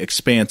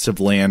expanse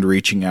of land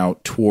reaching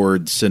out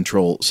towards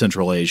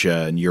Central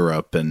Asia and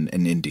Europe and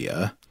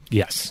India.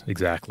 Yes,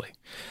 exactly.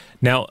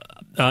 Now,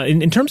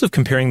 in terms of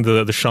comparing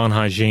the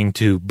Shanhai Jing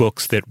to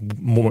books that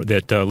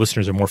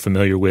listeners are more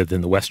familiar with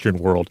in the Western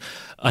world,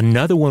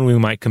 another one we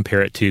might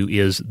compare it to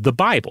is the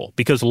Bible,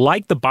 because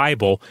like the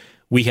Bible,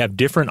 we have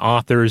different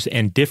authors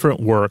and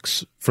different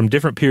works from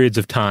different periods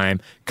of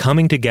time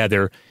coming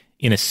together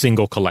in a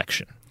single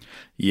collection.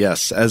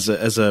 Yes, as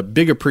a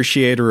big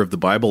appreciator of the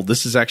Bible,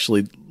 this is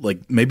actually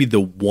like maybe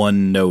the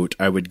one note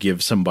I would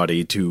give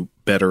somebody to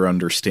better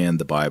understand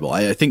the Bible.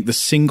 I think the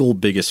single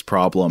biggest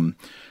problem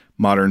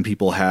modern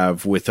people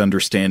have with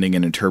understanding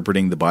and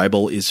interpreting the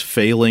Bible is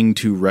failing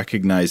to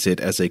recognize it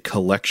as a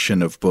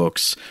collection of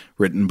books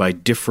written by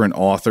different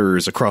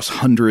authors across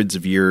hundreds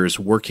of years,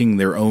 working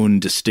their own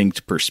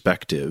distinct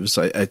perspectives.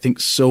 I think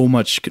so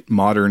much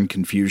modern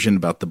confusion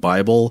about the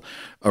Bible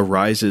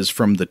arises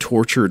from the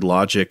tortured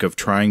logic of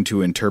trying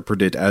to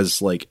interpret it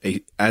as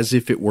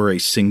if it were a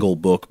single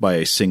book by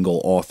a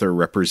single author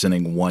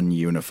representing one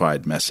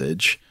unified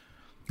message.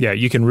 Yeah,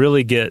 you can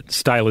really get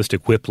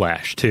stylistic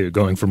whiplash, too,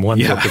 going from one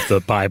book of the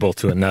Bible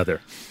to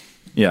another.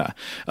 Yeah.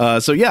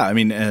 That's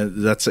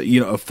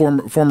a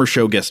former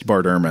show guest,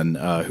 Bart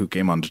Ehrman, who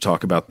came on to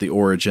talk about the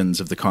origins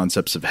of the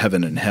concepts of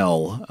heaven and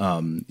hell.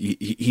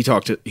 He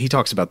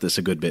talks about this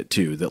a good bit,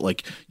 too, that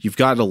like you've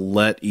got to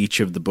let each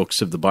of the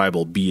books of the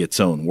Bible be its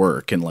own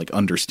work and like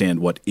understand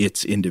what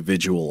its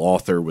individual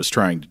author was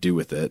trying to do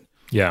with it.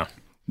 Yeah.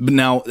 But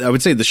now, I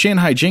would say the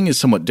Shanhai Jing is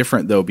somewhat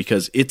different, though,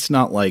 because it's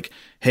not like,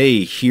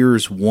 hey,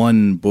 here's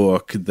one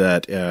book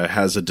that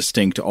has a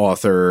distinct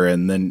author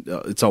and then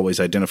it's always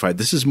identified.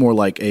 This is more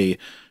like a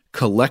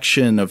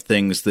collection of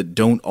things that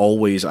don't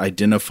always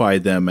identify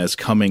them as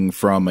coming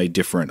from a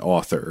different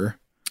author.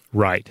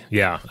 Right.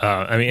 Yeah.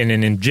 And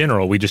in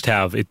general, we just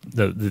have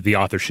the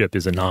authorship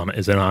is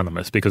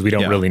anonymous because we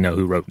don't really know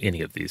who wrote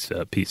any of these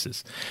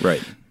pieces.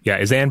 Right. Yeah.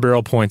 As Ann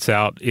Barrow points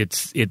out,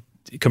 it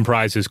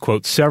comprises,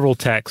 quote, several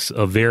texts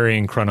of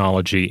varying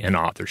chronology and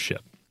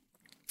authorship.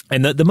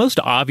 And the most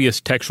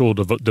obvious textual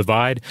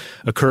divide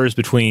occurs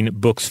between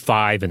books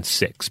 5 and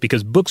 6,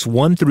 because books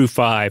 1 through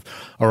 5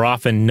 are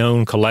often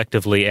known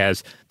collectively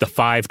as the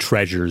 5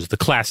 treasures, the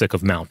classic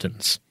of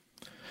mountains.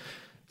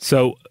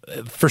 So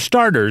for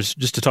starters,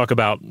 just to talk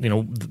about,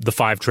 the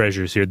 5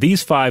 treasures here,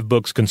 these 5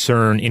 books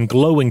concern in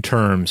glowing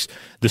terms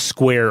the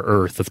square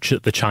earth of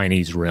the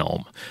Chinese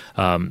realm,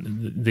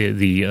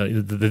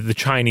 the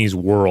Chinese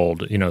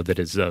world, that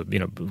is,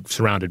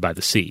 surrounded by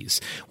the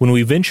seas. When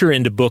we venture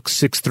into books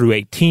 6 through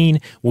 18,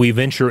 we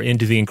venture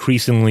into the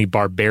increasingly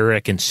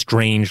barbaric and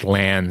strange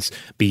lands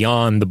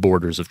beyond the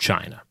borders of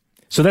China.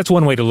 So that's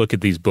one way to look at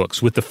these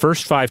books, with the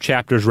first 5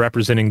 chapters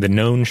representing the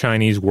known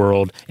Chinese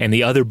world and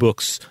the other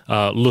books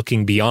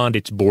looking beyond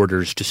its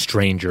borders to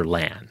stranger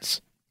lands.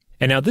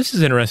 And now this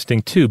is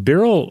interesting, too.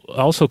 Birrell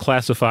also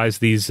classifies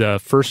these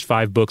first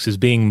 5 books as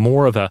being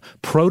more of a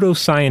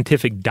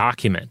proto-scientific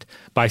document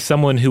by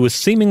someone who was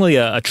seemingly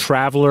a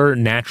traveler,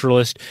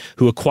 naturalist,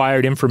 who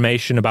acquired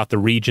information about the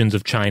regions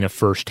of China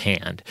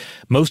firsthand.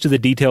 Most of the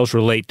details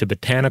relate to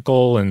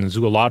botanical and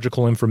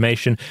zoological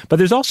information, but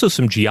there's also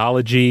some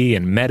geology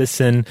and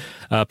medicine,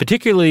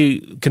 particularly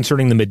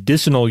concerning the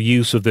medicinal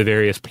use of the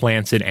various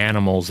plants and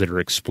animals that are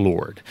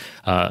explored.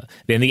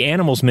 Then the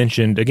animals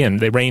mentioned, again,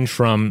 they range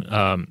from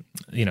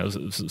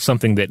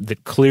something that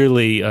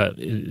clearly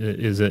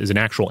is an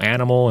actual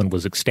animal and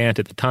was extant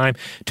at the time,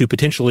 to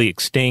potentially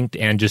extinct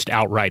and just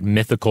outright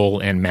mythical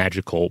and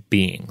magical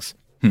beings.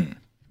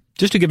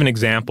 Just to give an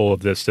example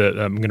of this,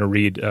 I'm going to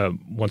read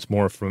once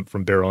more from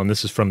Birrell, and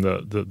this is from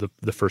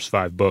the first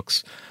 5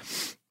 books.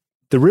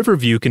 The river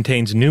view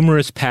contains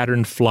numerous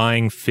patterned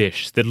flying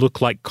fish that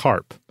look like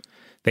carp.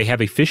 They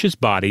have a fish's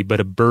body but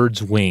a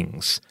bird's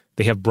wings.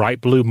 They have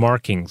bright blue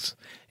markings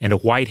and a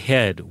white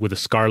head with a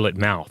scarlet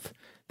mouth.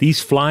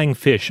 These flying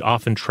fish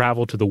often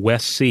travel to the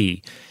West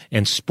Sea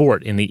and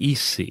sport in the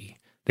East Sea.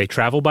 They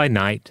travel by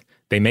night.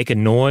 They make a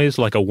noise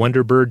like a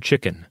wonderbird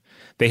chicken.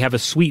 They have a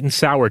sweet and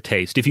sour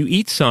taste. If you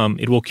eat some,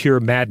 it will cure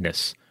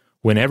madness.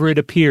 Whenever it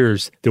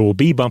appears, there will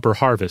be bumper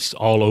harvests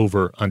all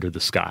over under the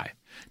sky.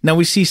 Now,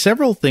 we see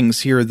several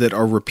things here that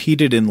are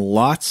repeated in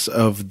lots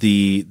of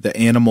the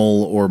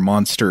animal or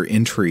monster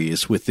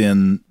entries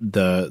within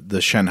the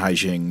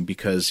Shanhaijing,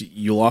 because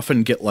you'll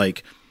often get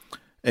like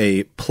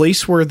a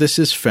place where this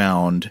is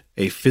found,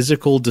 a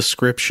physical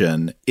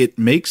description. It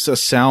makes a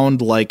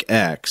sound like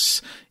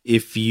X.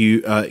 If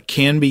you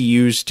can be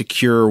used to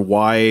cure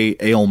Y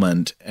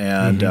ailment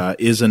and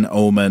is an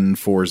omen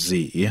for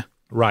Z.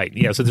 Right.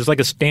 Yeah. So there's like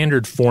a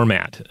standard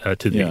format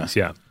to these.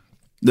 Yeah.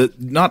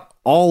 Not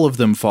all of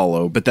them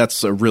follow, but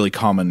that's a really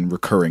common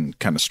recurring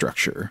kind of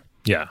structure.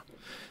 Yeah.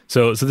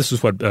 So this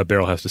is what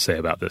Beryl has to say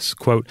about this.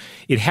 Quote,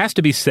 "It has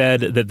to be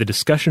said that the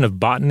discussion of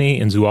botany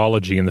and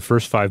zoology in the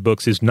first 5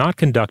 books is not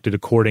conducted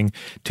according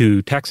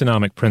to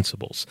taxonomic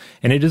principles,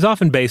 and it is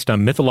often based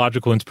on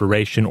mythological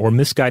inspiration or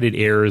misguided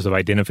errors of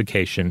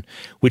identification,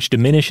 which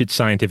diminish its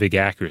scientific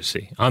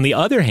accuracy. On the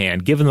other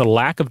hand, given the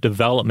lack of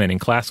development in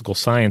classical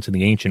science in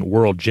the ancient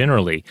world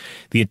generally,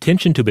 the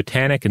attention to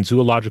botanic and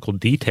zoological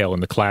detail in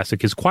the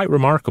classic is quite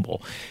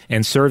remarkable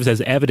and serves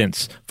as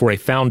evidence for a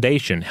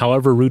foundation,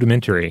 however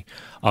rudimentary,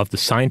 of the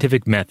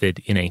scientific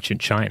method in ancient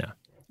China."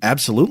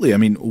 Absolutely. I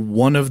mean,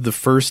 one of the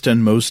first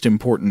and most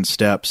important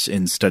steps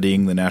in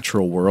studying the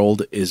natural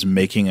world is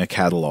making a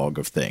catalog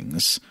of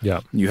things.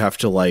 Yeah. You have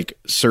to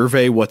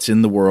survey what's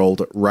in the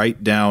world,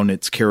 write down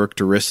its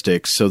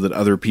characteristics so that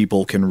other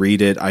people can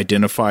read it,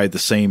 identify the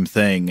same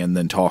thing, and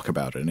then talk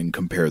about it and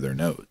compare their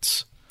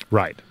notes.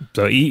 Right.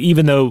 So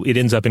even though it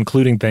ends up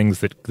including things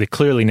that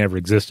clearly never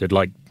existed,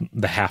 like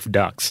the half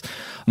ducks,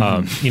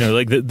 like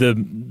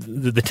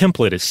the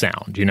template is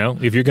sound.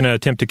 If you're going to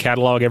attempt to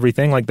catalog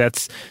everything,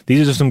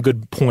 these are some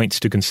good points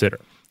to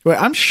consider.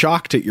 Well, I'm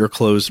shocked at your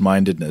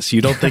closed-mindedness.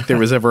 You don't think there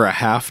was ever a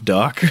half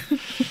duck?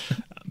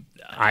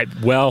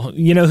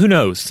 Who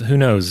knows? Who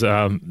knows?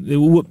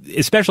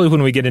 Especially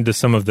when we get into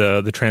some of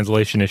the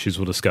translation issues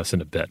we'll discuss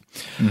in a bit.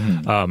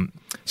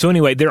 So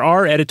anyway, there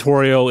are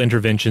editorial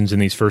interventions in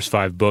these first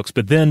 5 books,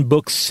 but then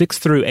books 6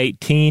 through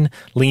 18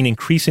 lean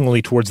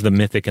increasingly towards the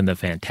mythic and the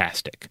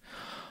fantastic.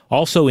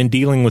 Also, in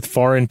dealing with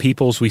foreign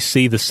peoples, we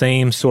see the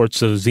same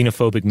sorts of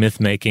xenophobic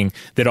myth-making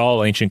that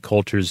all ancient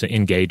cultures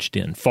engaged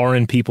in.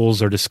 Foreign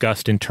peoples are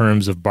discussed in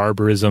terms of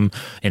barbarism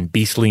and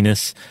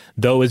beastliness,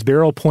 though, as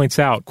Beryl points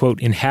out, quote,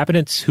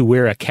 "inhabitants who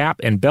wear a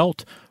cap and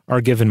belt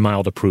are given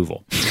mild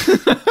approval."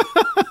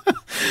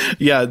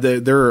 Yeah,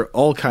 there are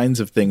all kinds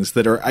of things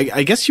that are,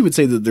 I guess you would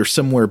say that they're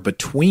somewhere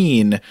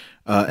between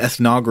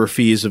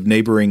ethnographies of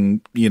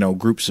neighboring,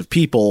 groups of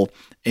people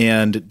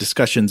and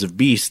discussions of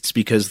beasts,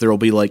 because there will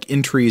be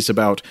entries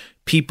about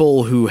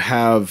people who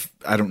have,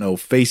 I don't know,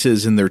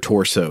 faces in their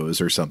torsos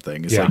or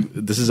something. It's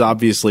this is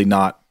obviously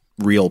not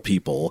real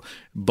people,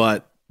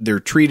 but they're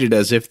treated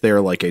as if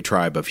they're like a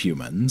tribe of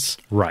humans.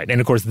 Right.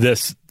 And of course,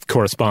 this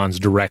corresponds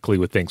directly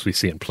with things we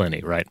see in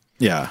Pliny, right?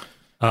 Yeah.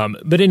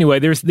 But anyway,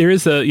 there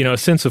is a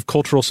sense of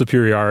cultural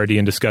superiority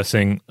in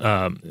discussing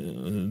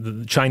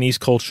the Chinese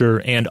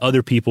culture and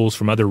other peoples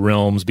from other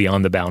realms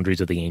beyond the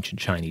boundaries of the ancient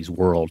Chinese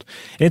world.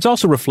 And it's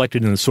also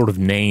reflected in the sort of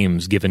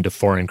names given to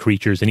foreign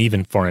creatures and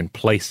even foreign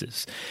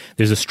places.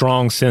 There's a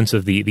strong sense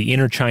of the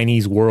inner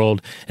Chinese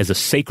world as a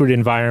sacred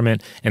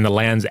environment and the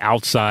lands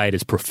outside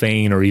as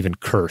profane or even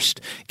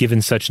cursed,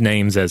 given such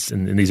names as,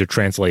 and these are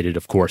translated,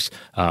 of course,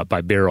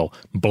 by Beryl,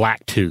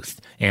 Blacktooth,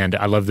 and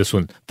I love this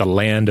one, the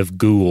Land of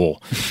Ghoul.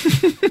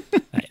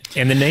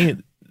 And the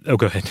name... Oh,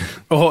 go ahead.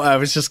 Oh, I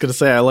was just going to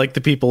say, I like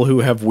the people who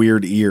have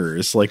weird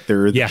ears.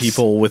 There are the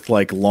people with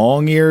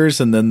long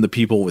ears, and then the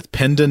people with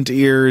pendant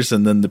ears,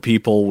 and then the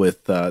people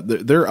with...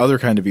 there are other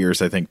kind of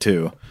ears, I think,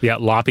 too. Yeah,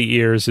 loppy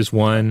ears is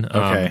one.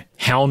 Okay.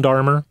 Hound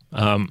armor,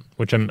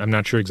 which I'm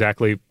not sure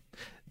exactly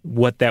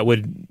what that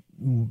would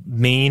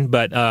mean,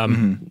 but,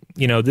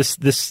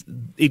 this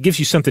it gives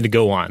you something to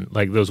go on,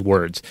 like those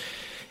words.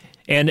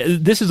 And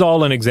this is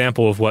all an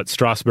example of what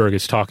Strasberg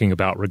is talking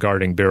about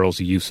regarding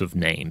Beryl's use of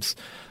names.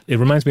 It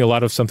reminds me a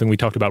lot of something we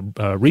talked about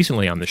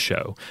recently on the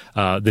show,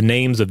 the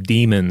names of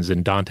demons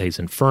in Dante's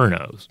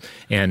Infernos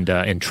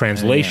and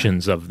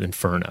translations of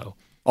Inferno.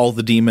 All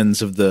the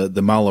demons of the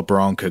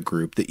Malabranca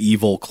group, the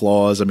evil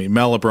claws. I mean,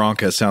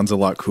 Malabranca sounds a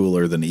lot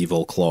cooler than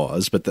evil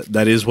claws, but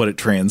that is what it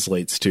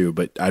translates to,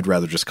 but I'd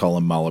rather just call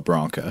him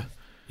Malabranca.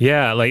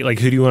 Yeah, like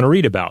who do you want to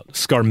read about?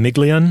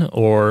 Scarmiglion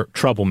or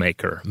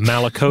Troublemaker?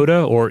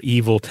 Malakota or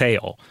Evil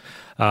Tale?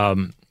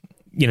 To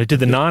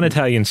the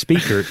non-Italian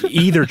speaker,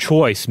 either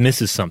choice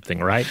misses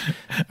something, right?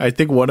 I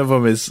think one of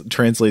them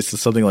translates to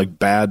something like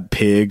bad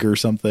pig or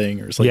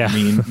something, or it's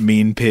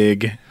mean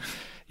pig.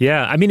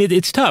 Yeah, I mean,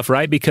 it's tough,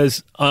 right?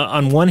 Because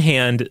on one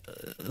hand,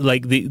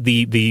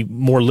 the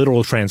more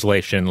literal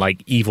translation,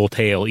 like evil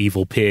tale,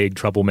 evil pig,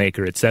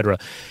 troublemaker, etc.,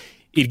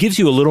 it gives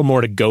you a little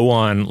more to go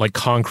on, like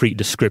concrete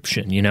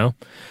description, you know?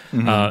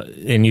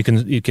 And you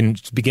can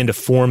begin to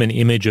form an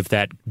image of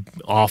that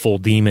awful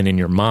demon in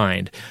your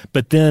mind.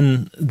 But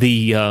then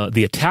the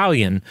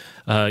Italian,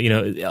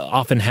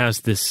 often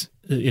has this,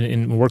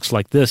 in works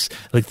like this,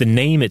 like the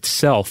name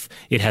itself,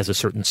 it has a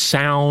certain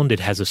sound, it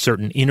has a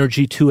certain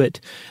energy to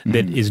it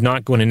that is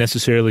not going to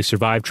necessarily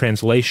survive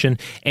translation.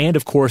 And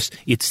of course,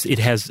 it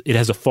has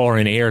a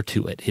foreign air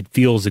to it. It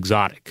feels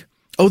exotic.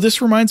 Oh,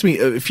 this reminds me,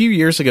 a few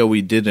years ago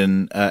we did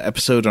an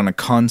episode on a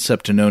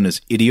concept known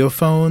as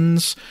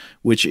idiophones,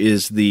 which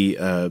is the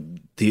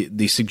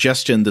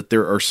suggestion that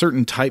there are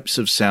certain types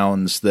of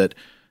sounds that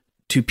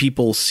to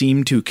people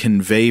seem to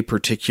convey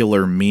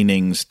particular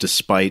meanings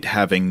despite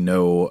having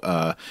no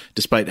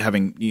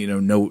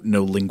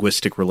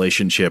linguistic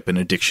relationship in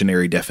a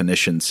dictionary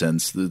definition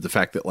sense. The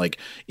fact that like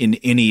in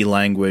any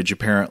language,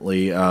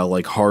 apparently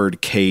like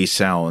hard K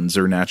sounds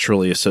are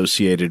naturally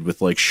associated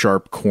with like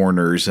sharp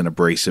corners and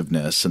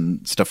abrasiveness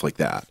and stuff like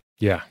that.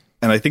 Yeah.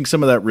 And I think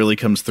some of that really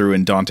comes through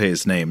in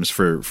Dante's names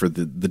for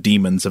the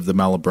demons of the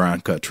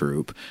Malabranca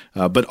troupe.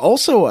 But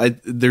also,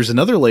 there's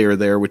another layer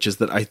there, which is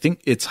that I think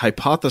it's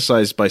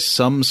hypothesized by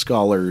some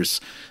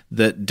scholars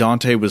that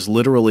Dante was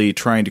literally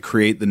trying to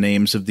create the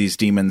names of these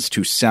demons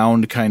to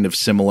sound kind of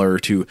similar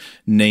to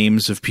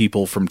names of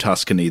people from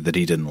Tuscany that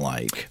he didn't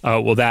like.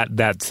 Oh, well,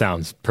 that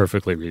sounds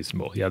perfectly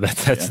reasonable. Yeah,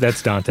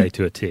 that's Dante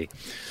to a T.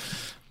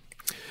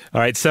 All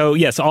right, so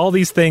yes, all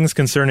these things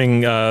concerning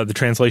the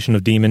translation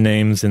of demon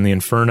names in the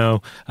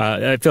Inferno,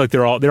 I feel like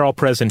they're all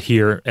present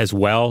here as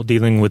well,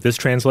 dealing with this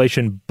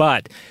translation.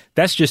 But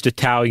that's just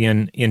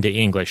Italian into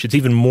English. It's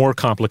even more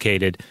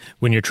complicated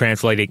when you're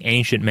translating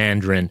ancient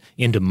Mandarin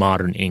into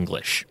modern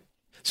English.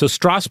 So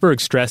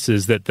Strasberg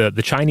stresses that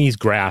the Chinese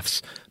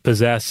graphs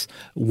possess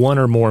one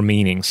or more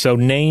meanings. So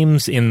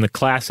names in the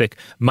classic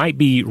might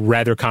be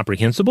rather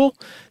comprehensible,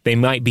 they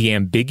might be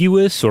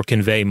ambiguous or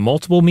convey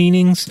multiple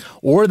meanings,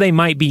 or they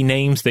might be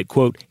names that,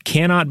 quote,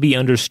 cannot be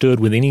understood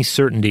with any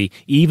certainty,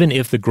 even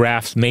if the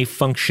graphs may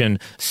function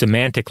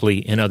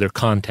semantically in other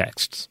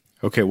contexts.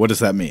 Okay, what does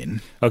that mean?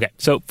 Okay,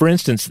 so for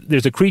instance,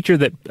 there's a creature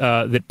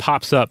that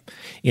pops up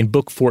in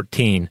Book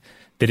 14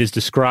 that is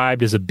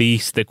described as a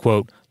beast that,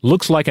 quote,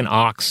 looks like an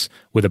ox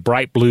with a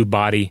bright blue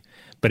body,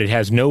 but it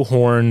has no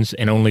horns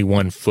and only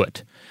 1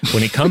 foot.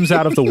 When it comes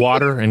out of the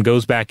water and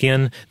goes back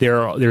in,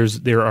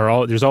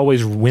 there's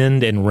always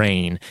wind and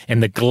rain,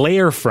 and the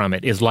glare from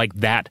it is like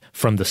that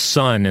from the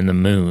sun and the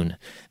moon.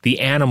 The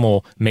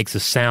animal makes a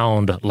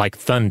sound like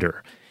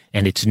thunder,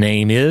 and its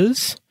name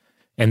is...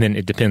 And then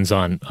it depends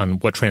on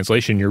what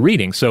translation you're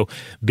reading. So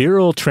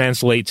Birrell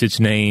translates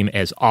its name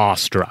as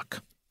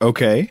awestruck.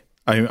 Okay.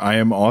 I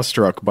am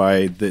awestruck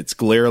by its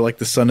glare like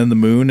the sun and the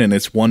moon, and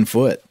it's 1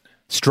 foot.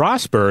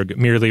 Strasberg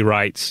merely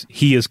writes,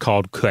 he is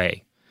called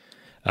Kui.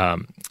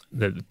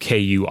 The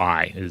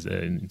K-U-I is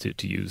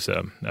to use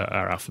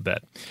our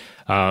alphabet.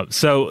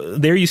 So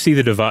there you see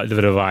the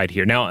divide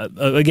here. Now,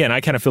 again, I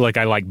kind of feel like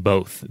I like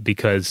both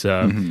because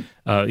the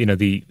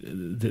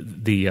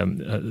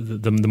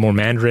more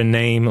Mandarin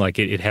name, like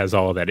it has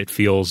all of that. It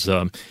feels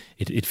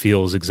it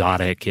feels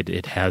exotic.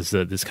 It has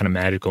this kind of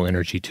magical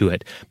energy to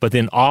it. But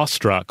then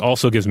awestruck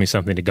also gives me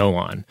something to go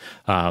on.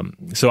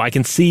 So I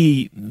can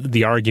see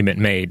the argument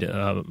made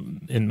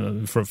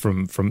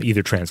from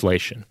either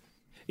translation.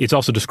 It's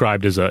also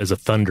described as a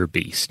thunder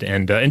beast.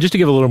 And just to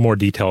give a little more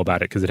detail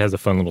about it, because it has a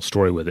fun little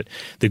story with it,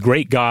 the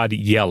great god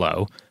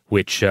Yellow,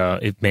 which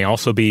it may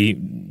also be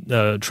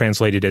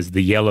translated as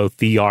the Yellow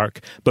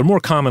Thearch, but more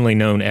commonly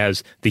known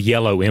as the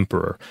Yellow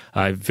Emperor.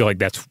 I feel like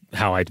that's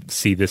how I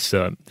see this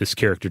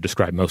character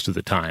described most of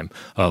the time,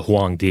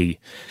 Huang Di.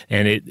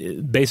 And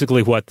it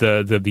basically what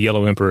the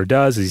Yellow Emperor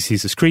does is he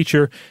sees this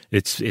creature,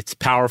 it's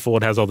powerful,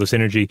 it has all this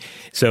energy,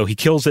 so he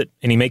kills it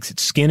and he makes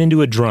its skin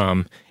into a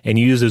drum and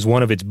uses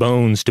one of its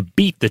bones to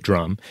beat the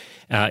drum.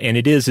 And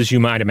it is, as you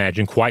might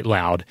imagine, quite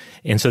loud.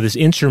 And so this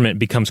instrument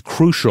becomes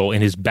crucial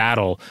in his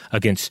battle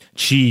against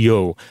Qi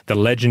Yu, the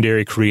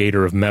legendary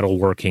creator of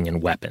metalworking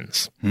and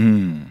weapons.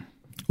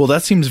 Well,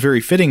 that seems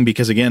very fitting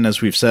because, again,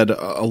 as we've said,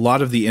 a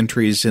lot of the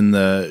entries in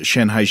the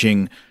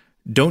Shanhaijing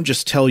don't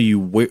just tell you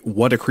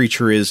what a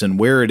creature is and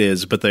where it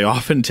is, but they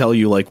often tell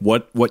you like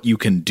what you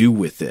can do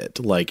with it.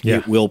 Like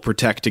it will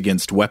protect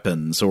against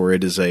weapons, or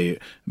it is a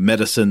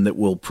medicine that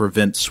will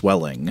prevent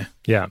swelling.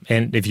 Yeah,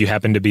 and if you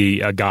happen to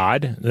be a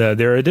god,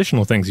 there are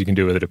additional things you can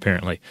do with it,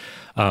 apparently.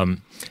 Now,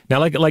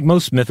 like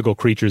most mythical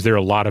creatures, there are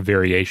a lot of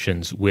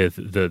variations with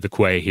the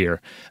Kui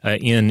here.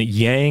 In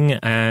Yang,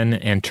 An,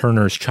 and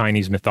Turner's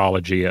Chinese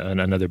Mythology,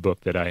 another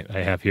book that I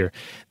have here,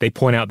 they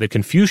point out that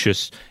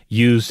Confucius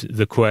used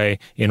the Kui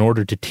in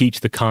order to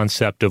teach the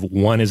concept of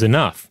one is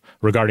enough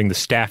regarding the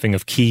staffing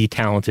of key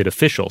talented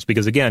officials,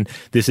 because again,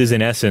 this is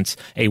in essence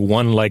a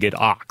one-legged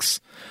ox.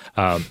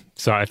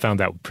 So I found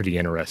that pretty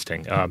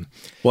interesting.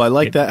 Well, I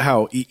like that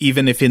how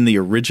even if in the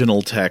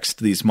original text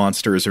these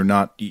monsters are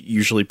not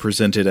usually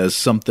presented as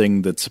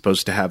something that's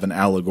supposed to have an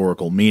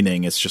allegorical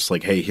meaning, it's just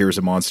like, hey, here's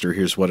a monster,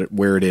 here's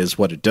where it is,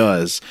 what it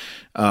does.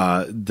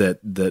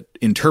 That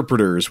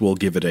interpreters will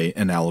give it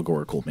an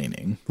allegorical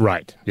meaning.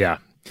 Right. Yeah.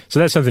 So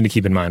that's something to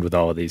keep in mind with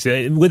all of these.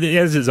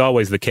 As is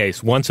always the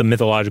case, once a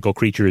mythological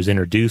creature is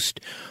introduced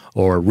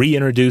or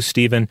reintroduced,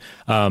 even.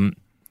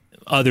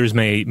 Others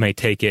may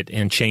take it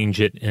and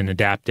change it and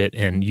adapt it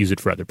and use it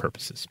for other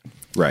purposes.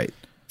 Right.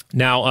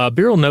 Now,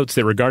 Birrell notes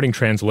that regarding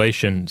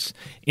translations,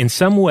 in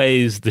some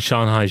ways the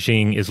Shanhai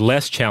Jing is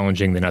less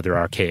challenging than other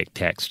archaic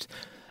texts,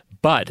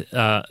 but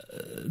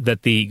that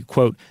the,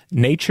 quote,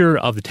 nature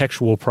of the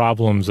textual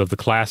problems of the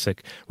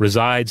classic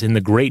resides in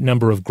the great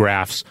number of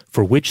graphs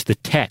for which the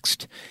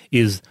text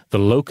is the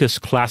locus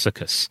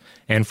classicus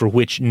and for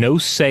which no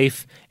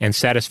safe and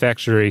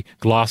satisfactory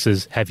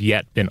glosses have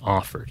yet been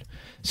offered.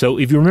 So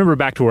if you remember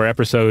back to our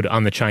episode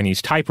on the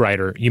Chinese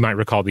typewriter, you might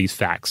recall these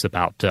facts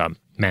about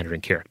Mandarin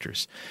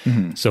characters.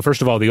 Mm-hmm. So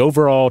first of all, the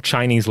overall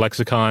Chinese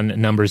lexicon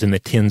numbers in the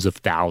tens of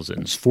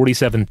thousands,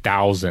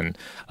 47,000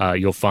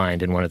 you'll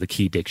find in one of the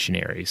key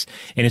dictionaries.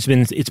 And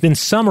it's been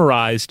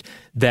summarized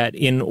that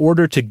in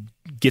order to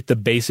get the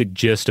basic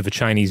gist of a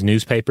Chinese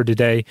newspaper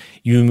today,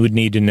 you would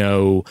need to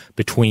know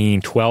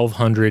between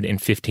 1,200 and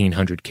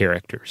 1,500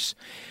 characters.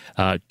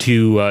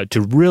 To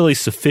really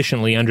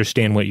sufficiently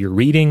understand what you're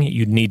reading,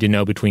 you'd need to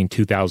know between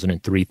 2,000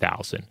 and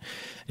 3,000.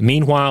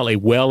 Meanwhile, a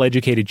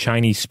well-educated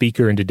Chinese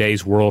speaker in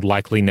today's world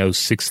likely knows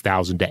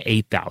 6,000 to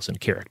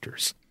 8,000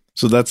 characters.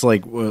 So that's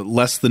like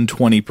less than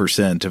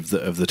 20%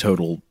 of the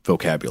total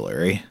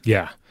vocabulary.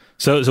 Yeah.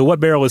 So what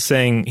Birrell was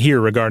saying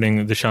here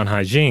regarding the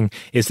Shanhai Jing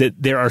is that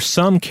there are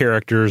some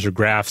characters or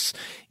graphs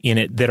in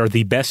it that are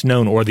the best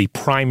known or the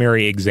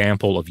primary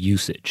example of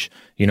usage.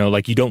 You know,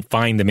 like you don't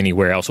find them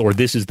anywhere else, or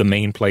this is the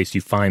main place you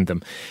find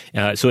them.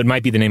 So it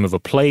might be the name of a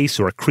place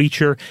or a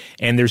creature,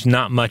 and there's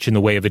not much in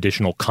the way of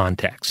additional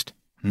context.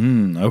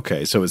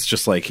 Okay, so it's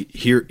just like,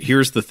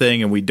 here's the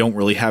thing, and we don't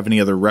really have any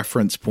other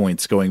reference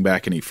points going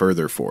back any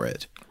further for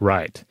it.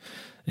 Right.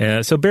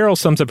 So Birrell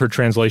sums up her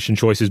translation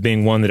choice as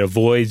being one that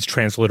avoids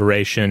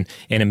transliteration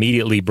and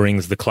immediately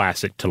brings the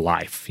classic to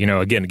life. You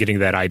know, again, getting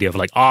that idea of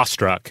like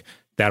awestruck,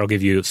 that'll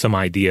give you some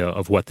idea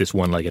of what this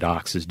one-legged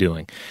ox is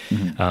doing.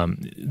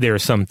 Mm-hmm. There are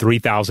some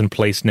 3,000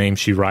 place names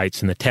she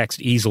writes, and the text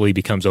easily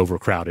becomes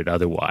overcrowded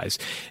otherwise.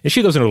 And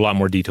she goes into a lot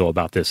more detail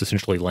about this,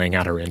 essentially laying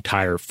out her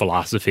entire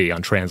philosophy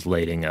on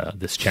translating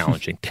this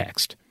challenging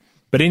text.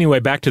 But anyway,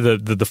 back to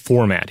the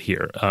format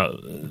here.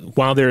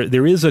 While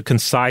there is a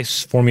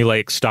concise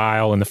formulaic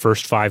style in the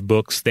first 5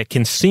 books that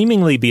can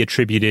seemingly be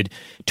attributed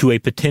to a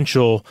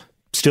potential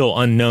still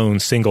unknown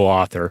single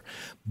author,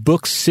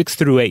 books 6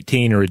 through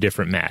 18 are a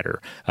different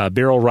matter.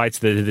 Birrell writes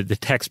that the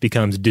text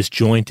becomes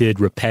disjointed,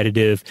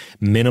 repetitive,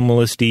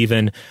 minimalist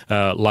even,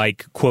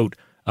 like, quote,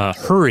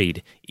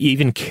 hurried,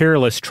 even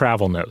careless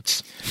travel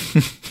notes.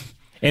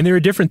 And there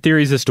are different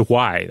theories as to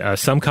why.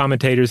 Some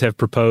commentators have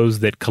proposed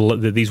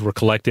that these were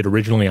collected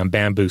originally on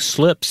bamboo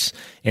slips,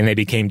 and they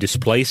became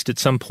displaced at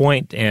some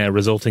point,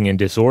 resulting in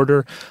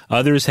disorder.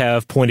 Others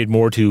have pointed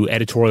more to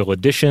editorial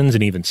additions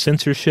and even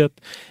censorship.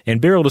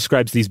 And Birrell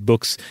describes these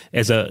books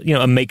as a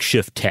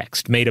makeshift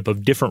text made up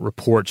of different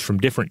reports from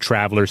different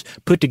travelers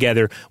put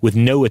together with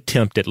no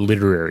attempt at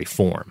literary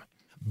form.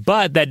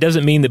 But that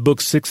doesn't mean that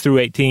books 6 through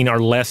 18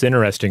 are less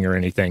interesting or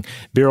anything.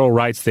 Birrell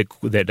writes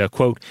that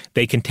quote,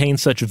 they contain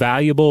such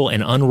valuable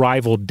and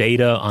unrivaled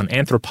data on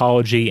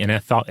anthropology and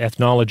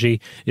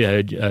ethnology,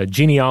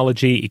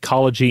 genealogy,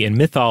 ecology, and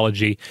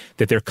mythology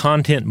that their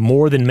content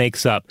more than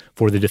makes up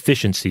for the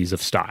deficiencies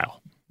of style.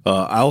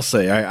 I'll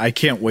say I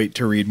can't wait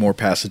to read more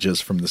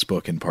passages from this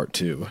book in part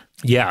 2.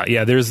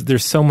 Yeah.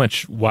 There's so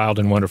much wild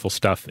and wonderful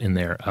stuff in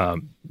there.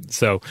 But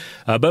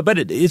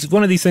it's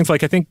one of these things.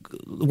 Like I think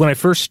when I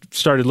first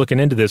started looking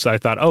into this, I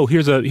thought, oh,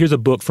 here's a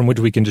book from which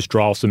we can just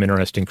draw some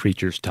interesting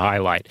creatures to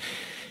highlight.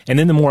 And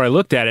then the more I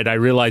looked at it, I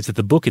realized that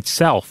the book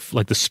itself,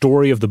 like the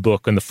story of the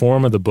book and the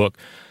form of the book,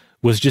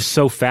 was just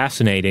so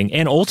fascinating,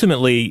 and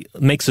ultimately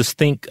makes us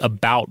think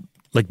about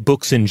like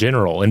books in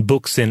general and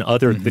books in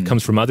other that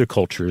comes from other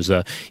cultures,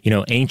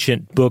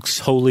 ancient books,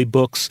 holy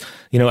books,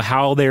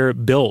 how they're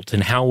built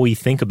and how we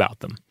think about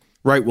them.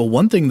 Right. Well,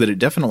 one thing that it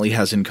definitely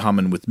has in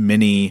common with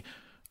many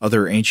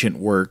other ancient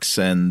works,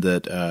 and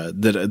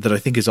that I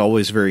think is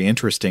always very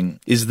interesting,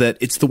 is that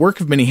it's the work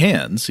of many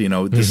hands.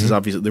 This is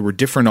obviously, there were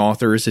different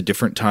authors at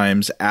different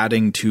times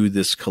adding to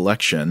this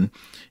collection.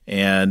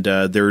 And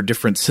there are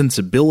different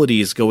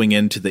sensibilities going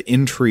into the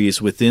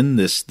entries within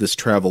this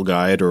travel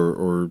guide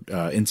or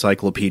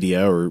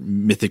encyclopedia or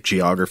mythic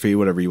geography,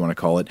 whatever you want to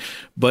call it.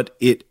 But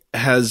it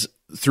has,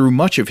 through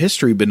much of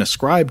history, been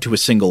ascribed to a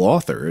single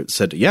author. It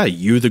said, yeah,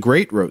 Yu the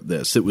Great wrote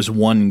this. It was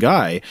one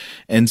guy.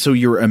 And so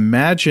you're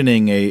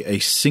imagining a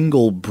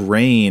single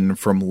brain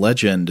from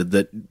legend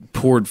that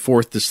poured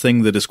forth this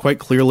thing that is quite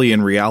clearly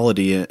in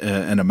reality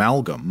an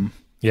amalgam.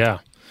 Yeah.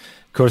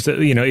 Of course,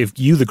 if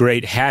You the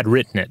Great had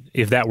written it,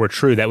 if that were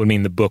true, that would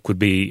mean the book would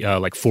be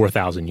like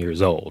 4,000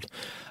 years old.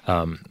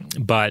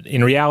 But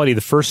in reality,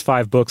 the first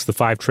 5 books, the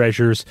 5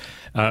 treasures,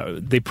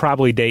 they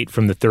probably date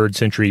from the 3rd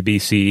century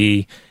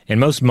BCE, and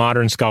most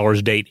modern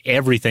scholars date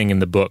everything in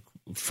the book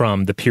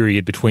from the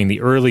period between the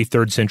early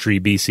 3rd century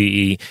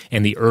BCE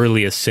and the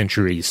earliest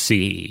centuries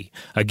CE.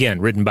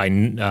 Again, written by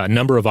a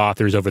number of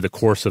authors over the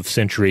course of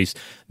centuries,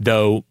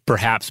 though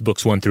perhaps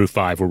books 1 through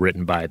 5 were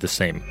written by the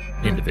same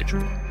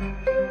individual.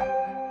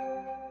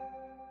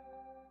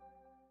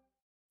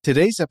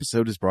 Today's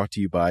episode is brought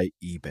to you by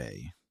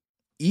eBay.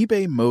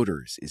 eBay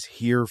Motors is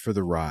here for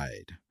the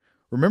ride.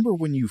 Remember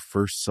when you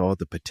first saw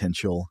the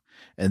potential?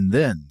 And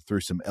then,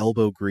 through some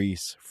elbow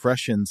grease,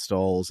 fresh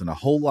installs, and a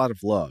whole lot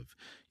of love,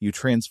 you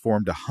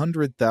transformed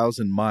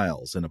 100,000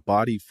 miles and a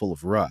body full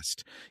of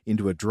rust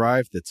into a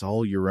drive that's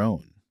all your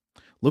own.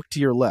 Look to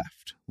your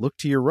left. Look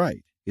to your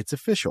right. It's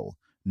official.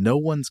 No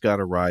one's got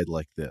a ride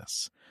like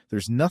this.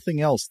 There's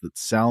nothing else that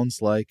sounds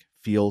like,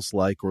 feels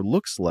like, or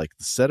looks like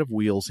the set of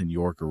wheels in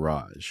your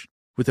garage.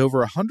 With over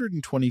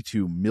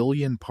 122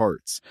 million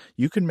parts,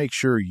 you can make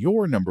sure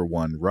your number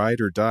one ride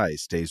or die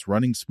stays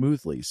running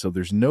smoothly, so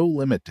there's no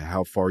limit to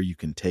how far you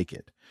can take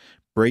it.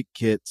 Brake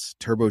kits,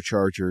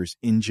 turbochargers,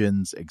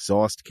 engines,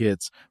 exhaust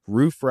kits,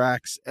 roof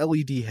racks,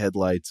 LED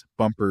headlights,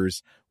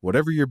 bumpers,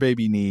 whatever your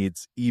baby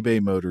needs,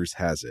 eBay Motors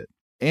has it.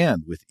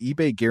 And with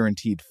eBay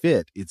Guaranteed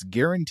Fit, it's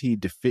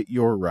guaranteed to fit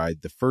your ride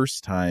the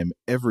first time,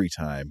 every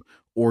time,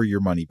 or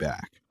your money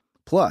back.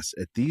 Plus,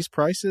 at these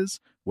prices,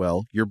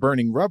 well, you're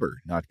burning rubber,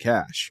 not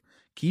cash.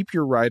 Keep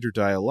your ride or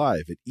die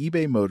alive at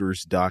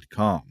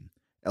ebaymotors.com.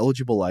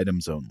 Eligible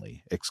items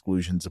only.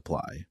 Exclusions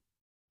apply.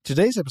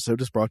 Today's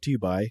episode is brought to you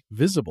by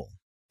Visible.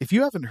 If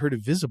you haven't heard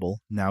of Visible,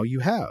 now you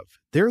have.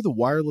 They're the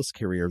wireless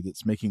carrier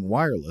that's making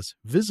wireless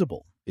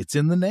visible. It's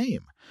in the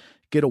name.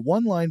 Get a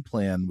one-line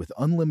plan with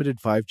unlimited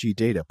 5G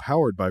data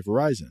powered by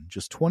Verizon,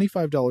 just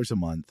 $25 a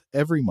month,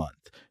 every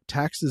month,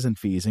 taxes and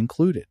fees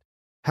included.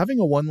 Having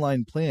a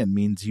one-line plan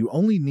means you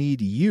only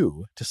need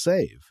you to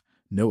save.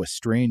 No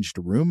estranged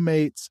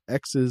roommates,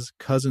 exes,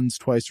 cousins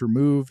twice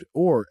removed,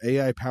 or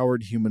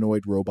AI-powered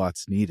humanoid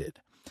robots needed.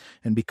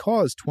 And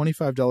because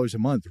 $25 a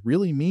month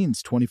really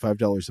means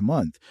 $25 a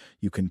month,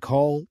 you can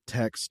call,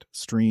 text,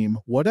 stream,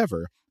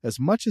 whatever, as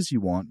much as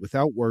you want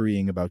without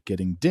worrying about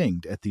getting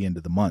dinged at the end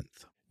of the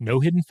month. No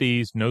hidden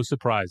fees, no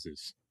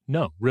surprises.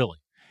 No, really.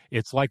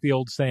 It's like the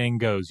old saying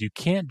goes, you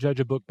can't judge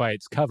a book by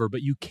its cover,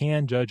 but you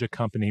can judge a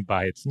company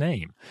by its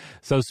name.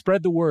 So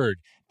spread the word.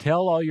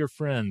 Tell all your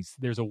friends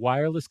there's a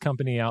wireless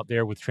company out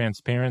there with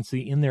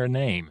transparency in their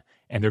name,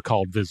 and they're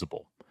called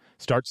Visible.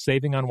 Start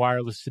saving on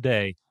wireless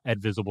today at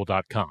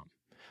Visible.com.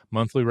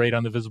 Monthly rate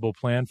on the Visible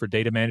plan for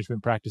data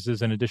management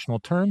practices and additional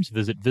terms,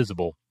 visit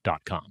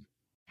Visible.com.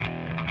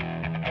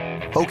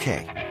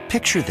 Okay,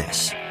 picture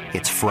this.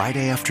 It's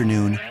Friday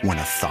afternoon when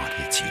a thought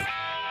hits you.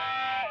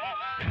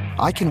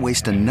 I can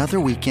waste another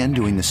weekend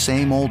doing the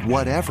same old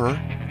whatever,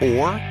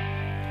 or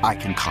I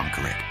can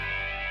conquer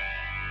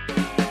it.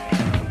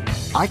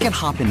 I can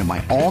hop into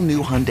my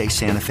all-new Hyundai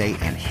Santa Fe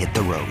and hit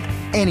the road.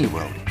 Any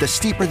road. The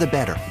steeper, the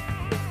better.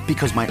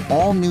 Because my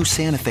all-new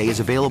Santa Fe is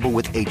available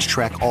with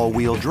H-Track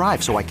all-wheel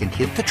drive, so I can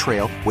hit the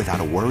trail without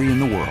a worry in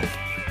the world.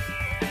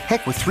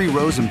 Heck, with 3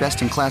 rows and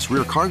best-in-class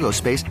rear cargo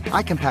space,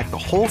 I can pack the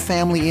whole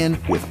family in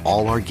with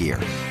all our gear.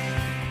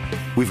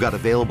 We've got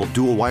available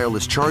dual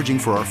wireless charging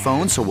for our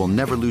phones, so we'll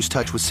never lose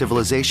touch with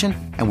civilization,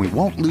 and we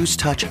won't lose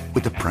touch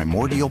with the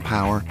primordial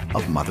power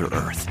of Mother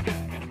Earth.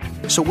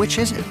 So which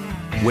is it?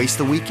 Waste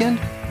the weekend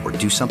or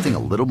do something a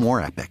little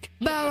more epic?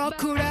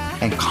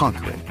 And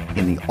conquer it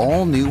in the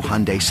all-new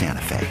Hyundai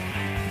Santa Fe.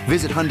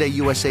 Visit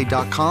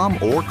HyundaiUSA.com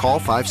or call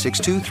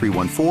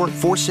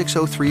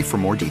 562-314-4603 for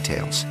more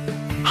details.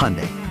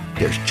 Hyundai,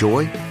 there's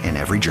joy in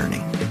every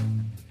journey.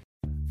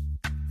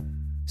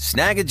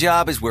 Snag a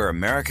Job is where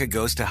America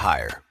goes to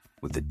hire,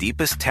 with the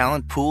deepest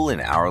talent pool in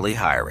hourly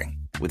hiring.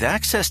 With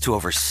access to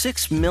over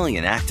 6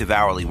 million active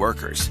hourly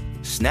workers,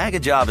 Snag a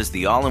Job is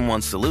the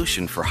all-in-one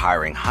solution for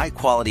hiring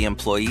high-quality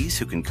employees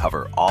who can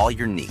cover all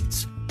your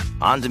needs.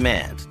 On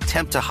demand,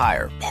 temp to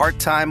hire,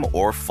 part-time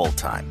or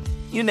full-time.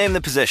 You name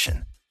the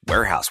position.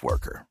 Warehouse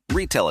worker,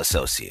 retail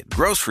associate,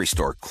 grocery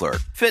store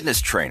clerk,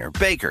 fitness trainer,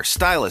 baker,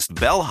 stylist,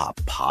 bellhop,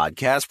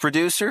 podcast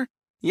producer.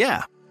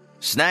 Yeah,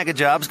 Snag a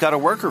Job's got a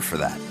worker for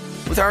that.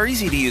 With our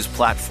easy-to-use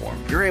platform,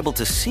 you're able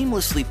to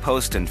seamlessly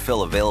post and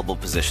fill available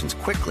positions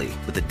quickly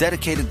with a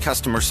dedicated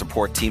customer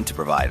support team to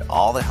provide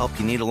all the help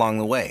you need along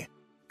the way.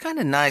 Kind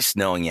of nice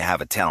knowing you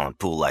have a talent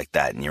pool like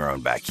that in your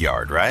own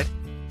backyard, right?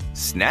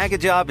 Snag a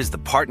Job is the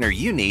partner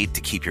you need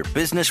to keep your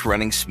business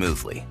running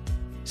smoothly.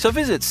 So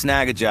visit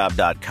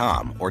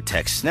snagajob.com or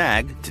text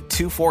SNAG to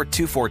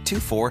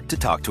 242424 to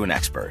talk to an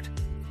expert.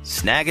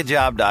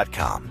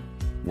 Snagajob.com,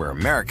 where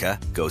America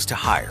goes to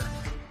hire.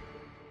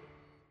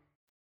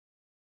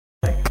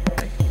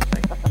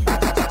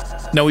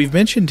 Now, we've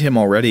mentioned him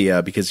already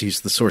because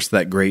he's the source of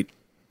that great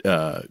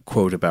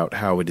quote about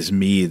how it is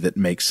me that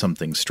makes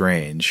something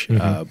strange.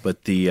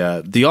 But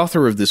the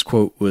author of this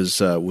quote was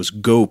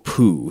Go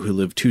Pu, who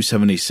lived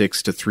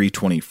 276 to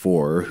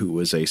 324, who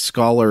was a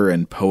scholar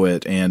and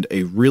poet and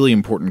a really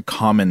important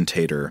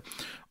commentator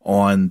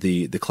on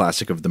the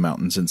classic of the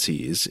mountains and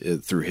seas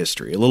through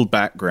history. A little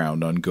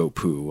background on Go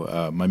Pu.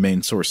 My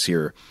main source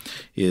here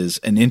is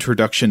An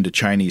Introduction to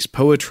Chinese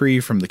Poetry,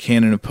 from the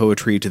Canon of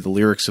Poetry to the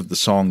Lyrics of the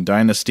Song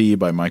Dynasty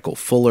by Michael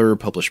Fuller,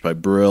 published by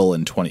Brill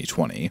in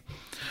 2020.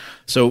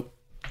 So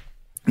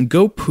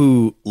Go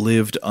Pu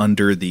lived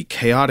under the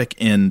chaotic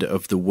end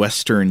of the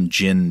Western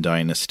Jin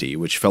dynasty,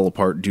 which fell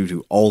apart due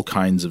to all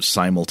kinds of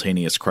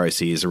simultaneous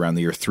crises around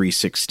the year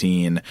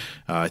 316.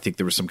 I think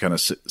there was some kind of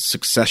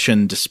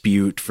succession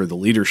dispute for the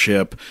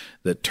leadership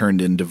that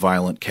turned into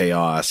violent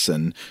chaos,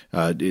 and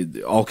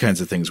all kinds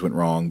of things went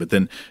wrong. But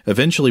then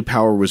eventually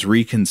power was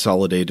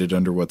reconsolidated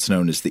under what's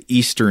known as the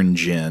Eastern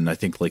Jin, I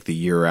think like the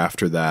year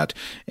after that,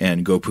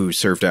 and Go Pu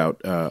served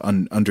out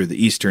under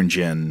the Eastern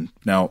Jin.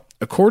 Now,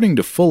 according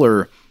to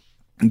Fuller,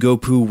 Go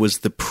Pu was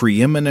the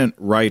preeminent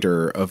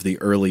writer of the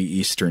early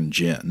Eastern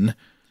Jin,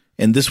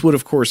 and this would,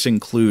 of course,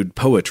 include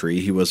poetry.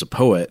 He was a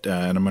poet,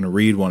 and I'm going to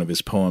read one of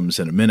his poems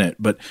in a minute,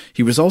 but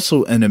he was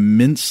also an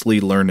immensely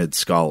learned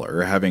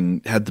scholar,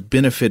 having had the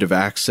benefit of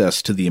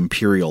access to the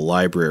imperial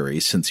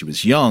library since he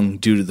was young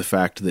due to the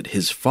fact that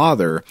his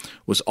father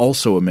was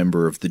also a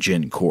member of the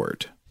Jin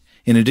court.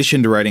 In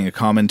addition to writing a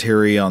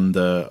commentary on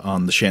the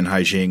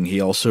Shanhai Jing,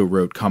 he also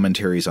wrote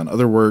commentaries on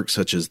other works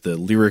such as the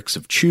Lyrics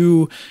of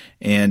Chu,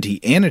 and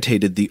he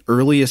annotated the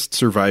earliest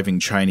surviving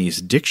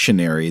Chinese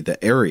dictionary, the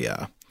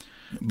Arya.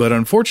 But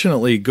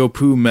unfortunately, Go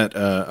Pu met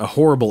a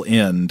horrible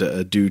end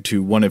due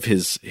to one of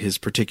his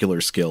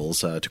particular skills.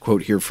 To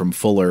quote here from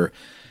Fuller,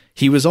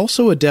 he was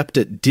also adept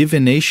at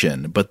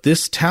divination, but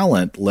this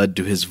talent led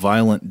to his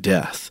violent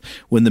death.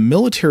 When the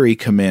military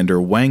commander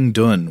Wang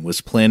Dun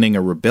was planning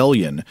a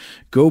rebellion,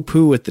 Go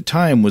Pu at the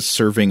time was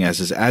serving as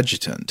his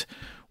adjutant.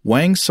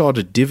 Wang sought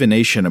a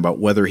divination about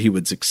whether he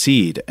would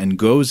succeed, and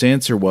Go's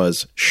answer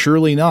was,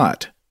 "Surely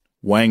not."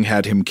 Wang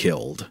had him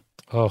killed.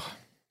 Oh,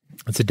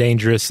 it's a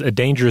dangerous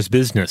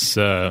business.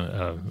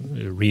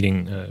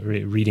 Reading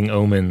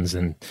omens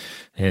and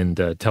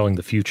telling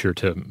the future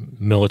to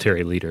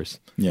military leaders.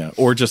 Yeah,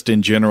 or just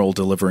in general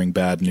delivering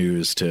bad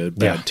news to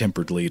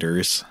bad-tempered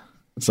leaders.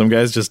 Some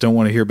guys just don't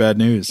want to hear bad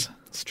news.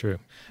 It's true.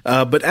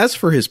 But as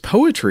for his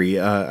poetry,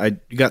 I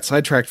got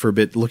sidetracked for a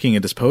bit looking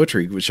at his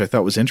poetry, which I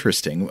thought was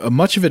interesting.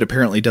 Much of it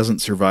apparently doesn't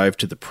survive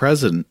to the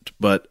present,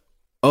 but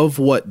of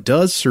what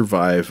does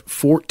survive,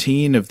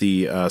 14 of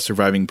the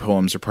surviving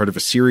poems are part of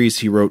a series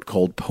he wrote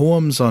called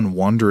Poems on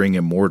Wandering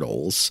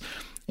Immortals.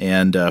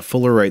 And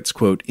Fuller writes,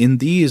 quote, "In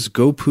these,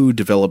 Go Pu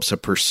develops a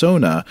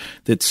persona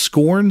that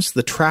scorns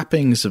the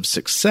trappings of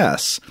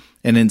success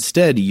and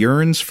instead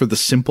yearns for the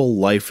simple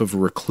life of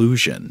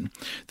reclusion.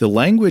 The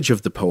language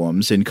of the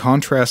poems, in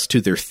contrast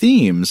to their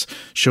themes,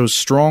 shows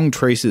strong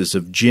traces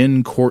of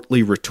Jin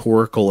courtly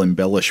rhetorical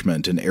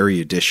embellishment and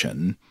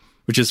erudition."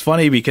 Which is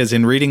funny because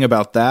in reading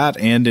about that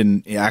and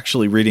in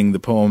actually reading the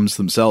poems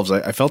themselves,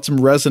 I felt some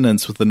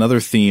resonance with another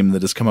theme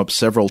that has come up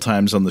several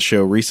times on the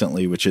show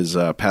recently, which is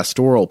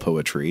pastoral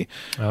poetry.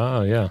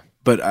 Oh, yeah.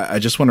 But I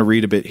just want to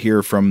read a bit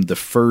here from the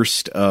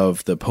first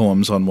of the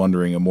Poems on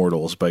Wandering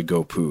Immortals by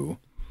Go Pu.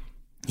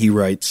 He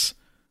writes,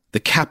 "The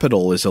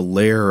capital is a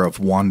lair of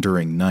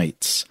wandering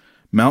knights.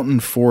 Mountain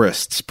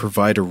forests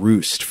provide a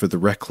roost for the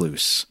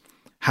recluse.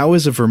 How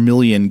is a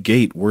Vermilion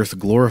Gate worth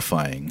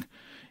glorifying?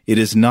 It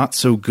is not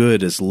so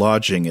good as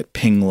lodging at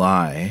Ping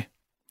Lai."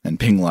 And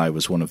Ping Lai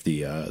was one of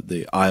the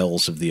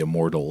Isles of the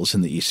Immortals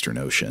in the Eastern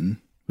Ocean.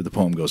 But the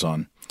poem goes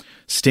on.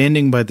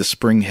 "Standing by the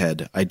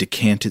springhead, I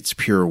decant its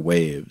pure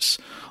waves.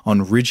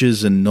 On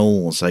ridges and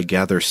knolls I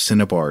gather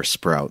cinnabar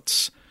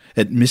sprouts.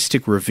 At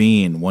mystic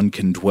ravine one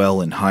can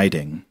dwell in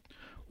hiding.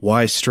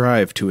 Why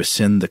strive to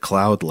ascend the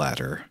cloud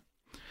ladder?"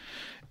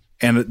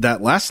 And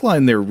that last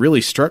line there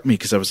really struck me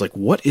because I was like,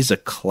 what is a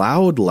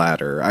cloud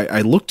ladder? I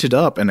looked it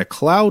up, and a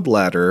cloud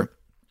ladder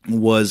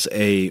was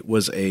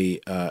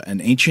an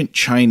ancient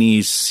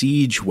Chinese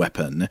siege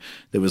weapon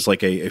that was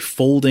like a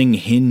folding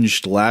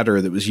hinged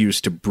ladder that was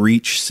used to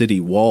breach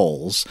city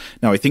walls.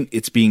 Now, I think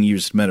it's being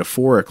used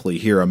metaphorically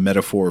here, a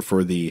metaphor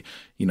for the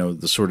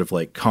sort of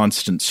like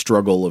constant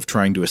struggle of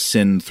trying to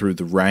ascend through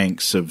the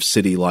ranks of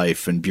city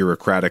life and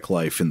bureaucratic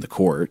life in the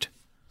court.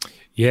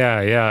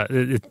 Yeah.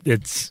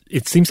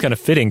 It seems kind of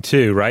fitting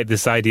too, right?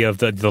 This idea of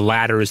the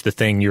ladder is the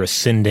thing you're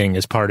ascending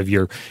as part of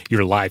your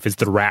life, is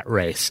the rat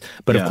race.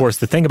 But of course,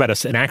 the thing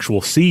about an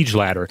actual siege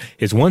ladder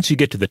is once you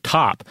get to the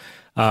top,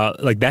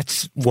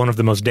 that's one of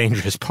the most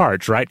dangerous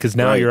parts, right? Because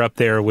now you're up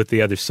there with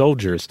the other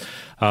soldiers.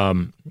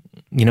 In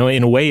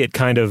a way, it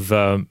kind of.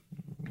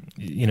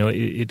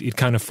 It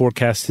kind of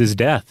forecasts his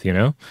death,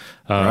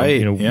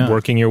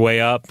 working your way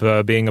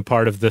up, being a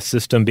part of the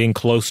system, being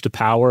close to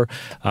power,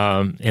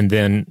 and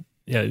then,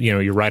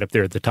 you're right up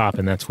there at the top,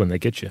 and that's when they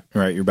get you.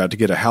 Right, you're about to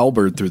get a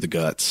halberd through the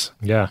guts.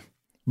 Yeah.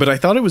 But I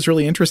thought it was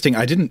really interesting.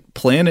 I didn't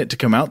plan it to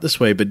come out this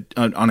way, but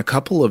on a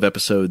couple of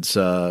episodes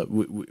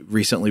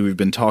recently, we've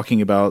been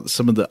talking about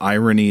some of the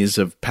ironies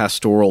of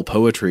pastoral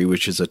poetry,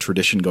 which is a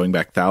tradition going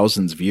back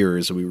thousands of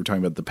years. We were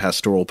talking about the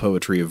pastoral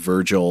poetry of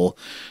Virgil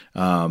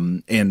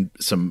and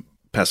some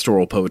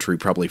pastoral poetry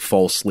probably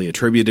falsely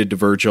attributed to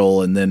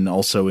Virgil, and then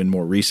also in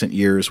more recent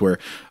years where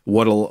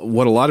what a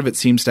lot of it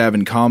seems to have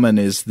in common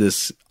is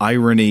this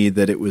irony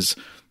that it was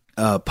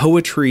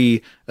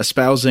poetry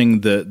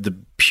espousing the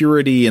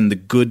purity and the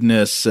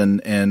goodness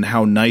and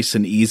how nice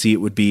and easy it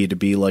would be to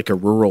be like a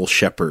rural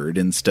shepherd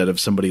instead of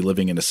somebody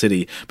living in a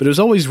city. But it was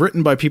always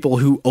written by people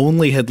who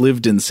only had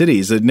lived in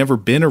cities. They'd never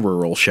been a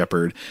rural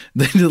shepherd.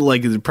 They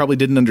probably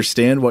didn't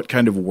understand what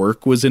kind of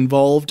work was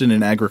involved in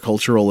an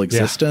agricultural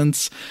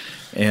existence. Yeah.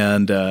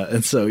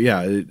 And so,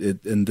 yeah,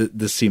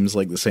 this seems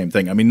like the same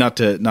thing. I mean, not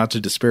to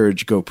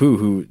disparage Gopu,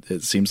 who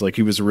it seems like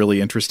he was a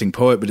really interesting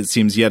poet, but it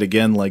seems yet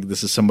again like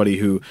this is somebody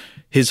who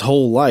his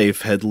whole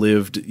life had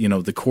lived,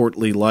 the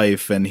courtly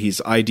life, and he's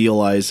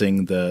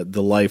idealizing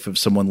the life of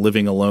someone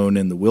living alone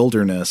in the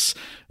wilderness,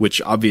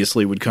 which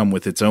obviously would come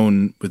with its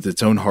own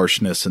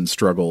harshness and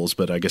struggles.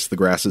 But I guess the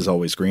grass is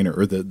always greener,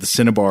 or the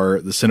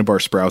cinnabar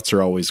sprouts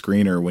are always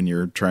greener when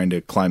you're trying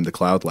to climb the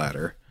cloud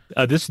ladder.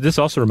 This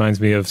also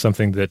reminds me of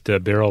something that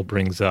Beryl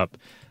brings up,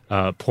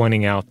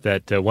 pointing out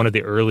that one of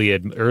the early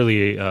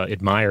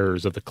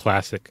admirers of the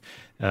classic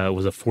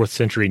was a 4th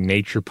century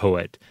nature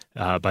poet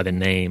by the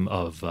name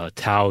of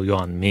Tao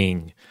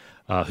Yuanming,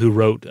 who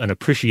wrote an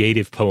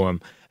appreciative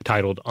poem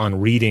titled On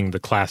Reading the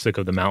Classic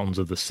of the Mountains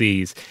of the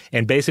Seas.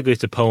 And basically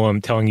it's a poem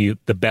telling you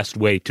the best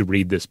way to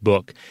read this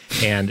book.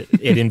 And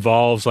it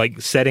involves like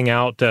setting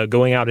out,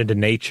 going out into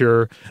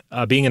nature,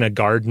 being in a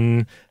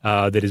garden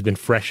that has been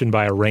freshened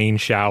by a rain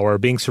shower,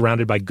 being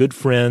surrounded by good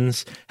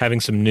friends, having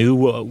some new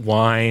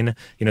wine,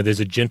 there's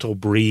a gentle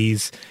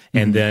breeze.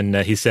 And then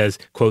he says,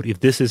 quote, "If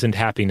this isn't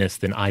happiness,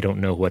 then I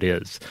don't know what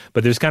is."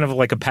 But there's kind of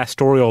like a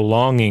pastoral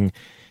longing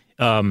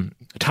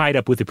tied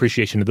up with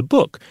appreciation of the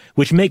book,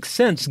 which makes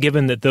sense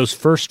given that those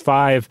first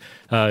 5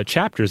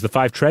 chapters, the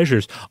 5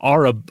 treasures,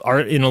 are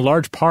in a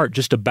large part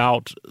just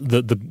about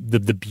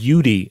the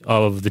beauty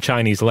of the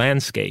Chinese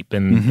landscape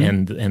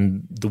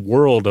and the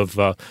world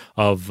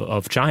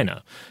of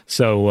China.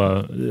 So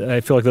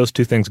I feel like those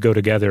two things go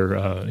together,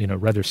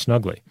 rather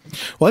snugly.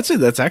 Well, I'd say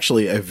that's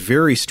actually a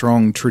very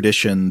strong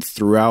tradition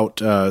throughout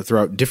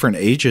different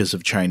ages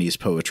of Chinese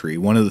poetry.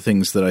 One of the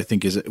things that I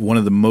think is one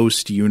of the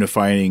most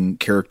unifying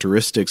characteristics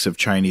of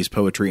Chinese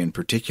poetry in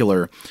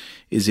particular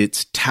is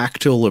its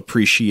tactile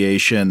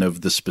appreciation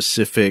of the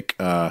specific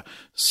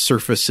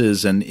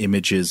surfaces and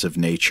images of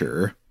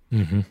nature.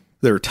 Mm-hmm.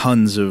 There are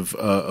tons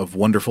of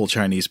wonderful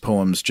Chinese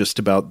poems just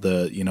about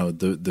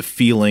the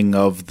feeling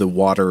of the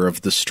water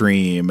of the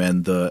stream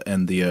and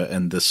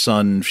the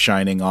sun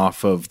shining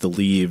off of the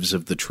leaves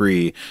of the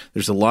tree.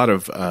 There's a lot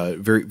of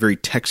very, very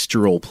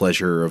textural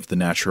pleasure of the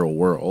natural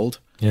world.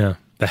 Yeah,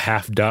 the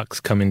half ducks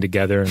coming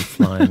together and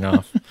flying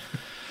off.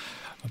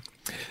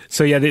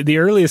 So yeah, the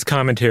earliest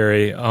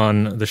commentary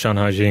on the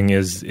Shanhaijing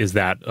is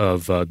that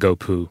of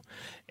Gopu.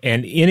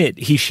 And in it,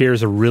 he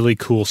shares a really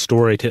cool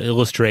story to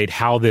illustrate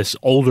how this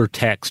older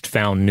text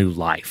found new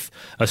life.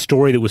 A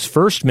story that was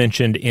first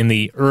mentioned in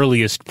the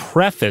earliest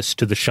preface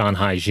to the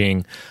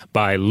Shanhaijing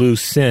by Lu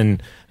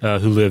Xun,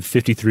 who lived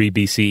 53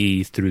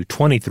 BCE through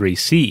 23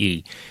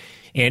 CE.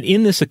 And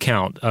in this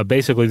account,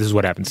 basically this is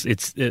what happens.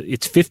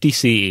 It's 50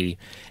 CE,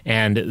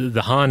 and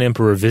the Han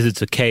Emperor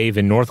visits a cave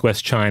in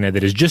northwest China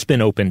that has just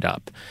been opened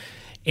up.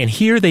 And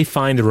here they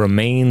find the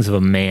remains of a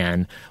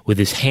man with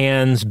his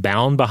hands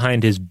bound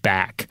behind his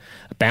back,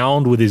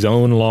 bound with his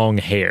own long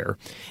hair,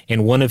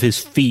 and one of his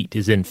feet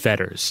is in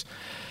fetters.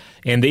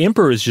 And the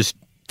emperor is just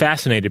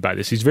fascinated by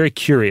this. He's very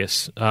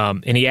curious,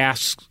 and he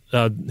asks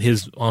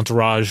his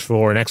entourage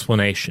for an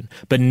explanation.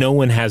 But no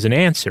one has an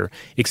answer,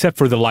 except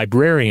for the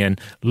librarian,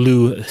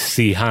 Lu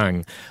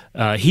Xihang.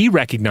 He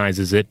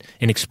recognizes it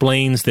and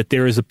explains that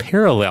there is a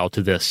parallel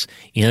to this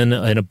in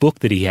a book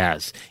that he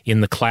has,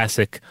 in the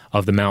Classic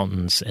of the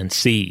Mountains and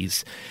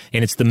Seas.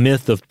 And it's the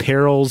myth of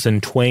Perils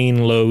and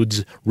Twain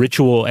Lode's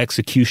ritual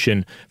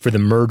execution for the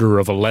murder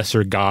of a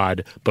lesser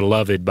god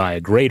beloved by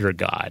a greater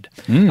god.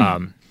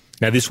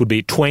 Now, this would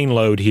be Twain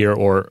Lode here,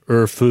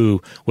 or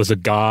Fu, was a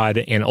god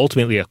and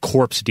ultimately a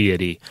corpse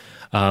deity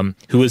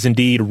who was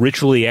indeed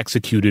ritually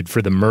executed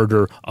for the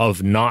murder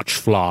of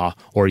Notchflaw,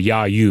 or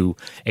Yayu,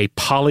 a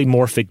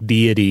polymorphic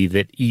deity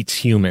that eats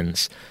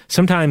humans,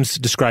 sometimes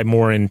described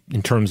more in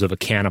terms of a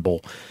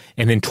cannibal.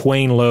 And then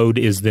Twain Lode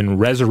is then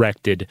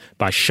resurrected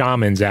by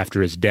shamans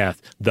after his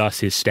death, thus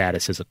his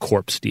status as a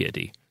corpse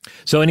deity.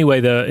 So anyway,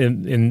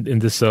 in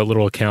this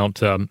little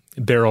account,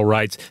 Beryl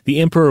writes, the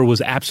emperor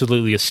was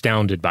absolutely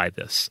astounded by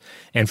this.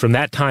 And from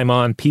that time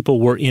on, people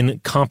were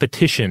in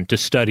competition to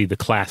study the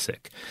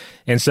classic.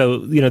 And so,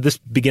 this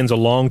begins a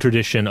long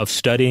tradition of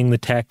studying the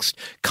text,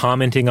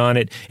 commenting on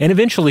it, and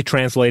eventually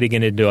translating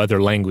it into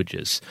other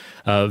languages.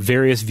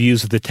 Various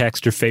views of the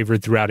text are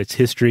favored throughout its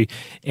history.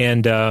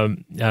 And,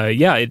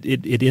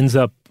 it ends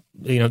up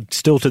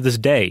still to this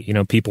day,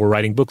 people are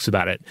writing books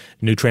about it.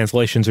 New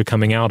translations are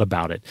coming out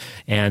about it.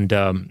 And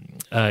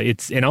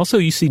and also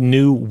you see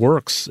new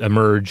works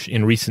emerge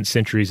in recent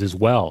centuries as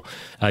well.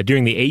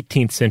 During the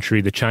 18th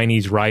century, the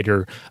Chinese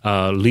writer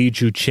Li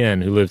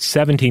Juqian, who lived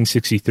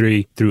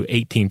 1763 through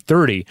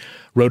 1830,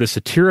 wrote a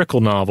satirical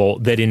novel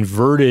that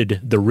inverted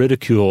the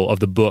ridicule of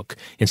the book.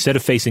 Instead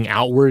of facing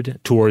outward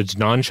towards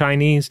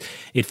non-Chinese,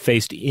 it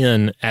faced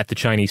in at the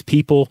Chinese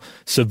people,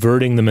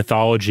 subverting the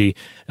mythology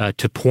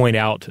to point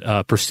out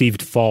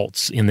perceived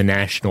faults in the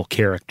national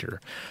character,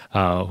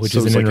 which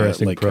is an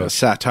interesting approach. A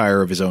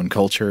satire of his own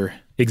culture.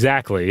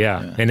 Exactly,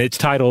 yeah. And it's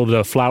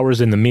titled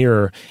 "Flowers in the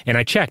Mirror." And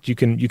I checked; you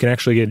can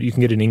actually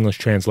get an English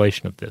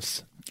translation of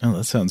this. Oh,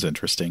 that sounds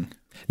interesting.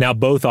 Now,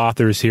 both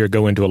authors here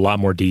go into a lot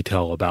more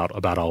detail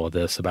about all of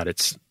this, about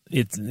its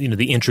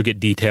the intricate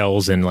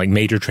details and like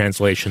major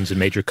translations and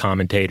major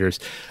commentators.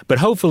 But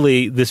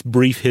hopefully, this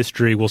brief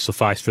history will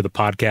suffice for the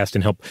podcast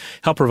and help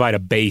provide a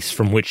base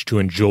from which to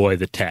enjoy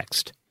the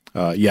text.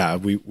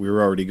 We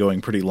were already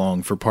going pretty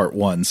long for part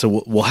 1,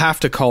 so we'll have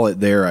to call it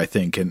there, I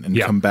think, and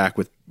come back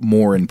with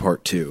more in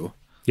part 2.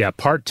 Yeah,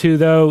 part 2,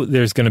 though,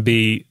 there's going to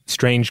be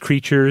strange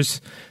creatures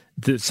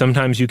that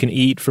sometimes you can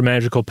eat for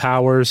magical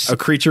powers. A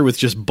creature with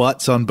just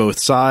butts on both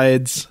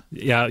sides.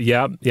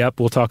 Yep.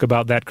 We'll talk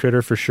about that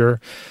critter for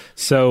sure.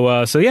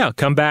 So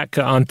come back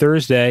on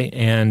Thursday,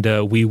 and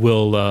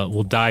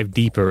we'll dive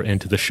deeper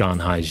into the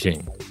Shanhai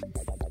Jing.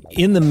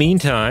 In the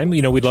meantime,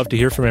 we'd love to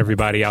hear from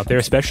everybody out there,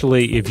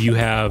 especially if you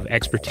have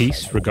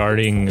expertise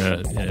regarding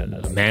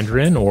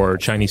Mandarin or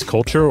Chinese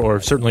culture, or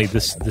certainly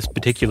this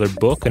particular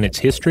book and its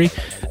history.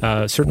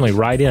 Certainly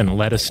write in,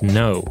 let us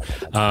know.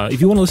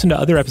 If you want to listen to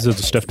other episodes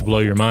of Stuff to Blow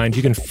Your Mind,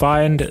 you can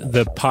find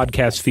the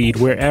podcast feed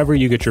wherever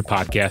you get your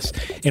podcasts,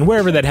 and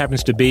wherever that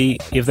happens to be.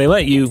 If they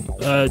let you,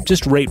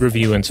 just rate,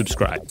 review, and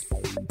subscribe.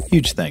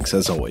 Huge thanks,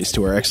 as always,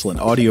 to our excellent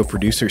audio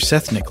producer,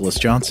 Seth Nicholas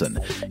Johnson.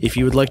 If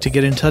you would like to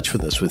get in touch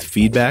with us with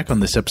feedback on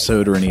this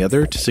episode or any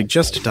other, to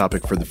suggest a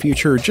topic for the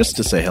future, or just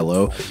to say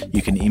hello,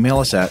 you can email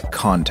us at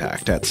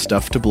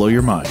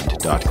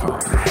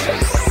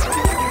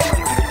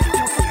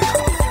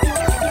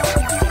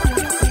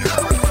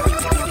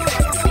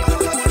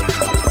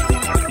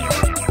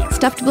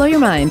Stuff to Blow Your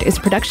Mind is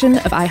a production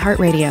of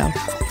iHeartRadio.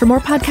 For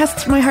more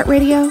podcasts from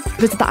iHeartRadio,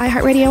 visit the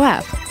iHeartRadio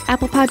app,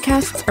 Apple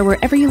Podcasts, or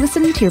wherever you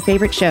listen to your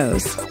favorite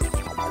shows.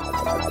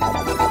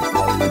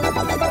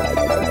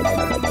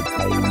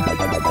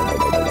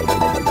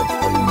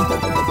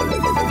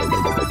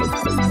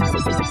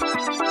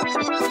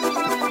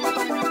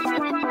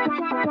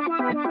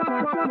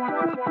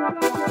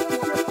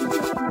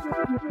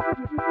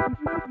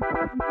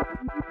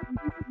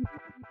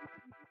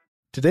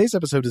 Today's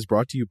episode is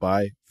brought to you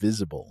by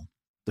Visible.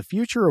 The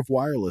future of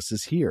wireless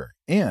is here,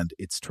 and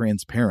it's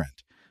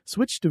transparent.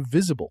 Switch to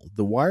Visible,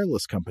 the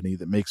wireless company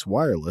that makes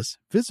wireless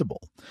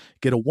visible.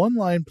 Get a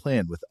one-line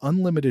plan with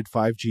unlimited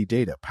 5G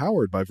data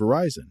powered by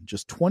Verizon,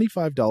 just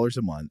 $25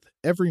 a month,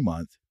 every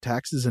month,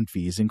 taxes and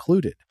fees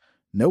included.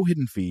 No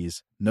hidden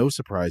fees, no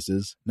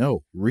surprises,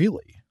 no,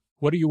 really.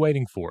 What are you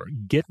waiting for?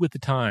 Get with the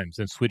times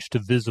and switch to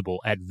Visible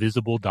at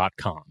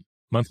Visible.com.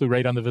 Monthly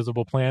rate on the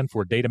Visible plan.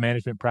 For data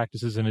management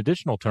practices and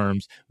additional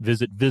terms,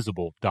 visit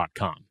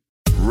Visible.com.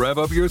 Rev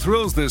up your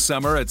thrills this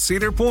summer at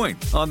Cedar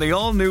Point on the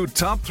all-new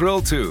Top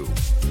Thrill 2.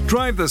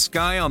 Drive the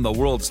sky on the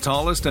world's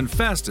tallest and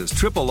fastest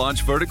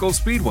triple-launch vertical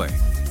speedway.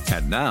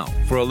 And now,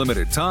 for a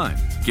limited time,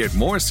 get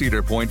more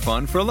Cedar Point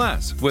fun for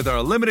less with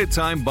our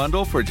limited-time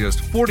bundle for just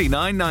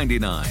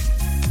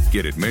 $49.99.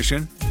 Get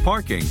admission,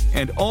 parking,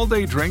 and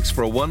all-day drinks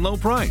for one low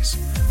price.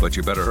 But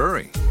you better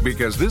hurry,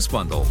 because this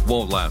bundle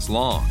won't last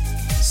long.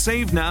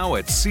 Save now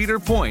at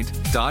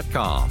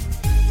cedarpoint.com.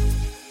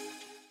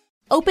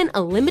 Open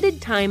a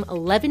limited-time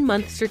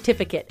 11-month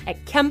certificate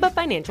at Kemba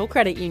Financial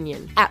Credit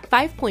Union. At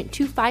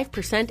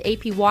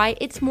 5.25% APY,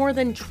 it's more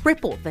than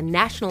triple the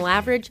national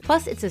average,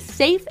 plus it's a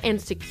safe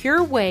and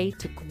secure way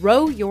to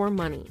grow your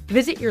money.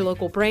 Visit your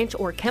local branch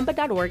or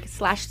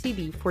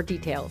kemba.org/cb for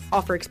details.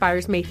 Offer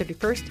expires May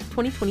 31st,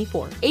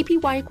 2024.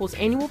 APY equals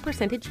annual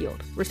percentage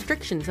yield.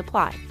 Restrictions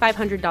apply.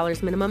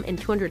 $500 minimum and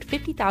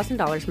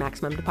 $250,000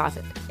 maximum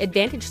deposit.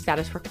 Advantage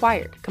status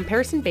required.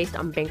 Comparison based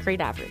on bank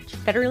rate average.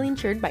 Federally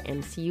insured by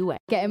NCUA.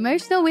 Get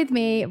emotional with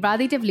me,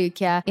 Radhi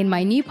Devlukia, in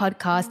my new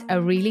podcast,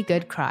 A Really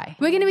Good Cry.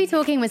 We're going to be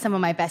talking with some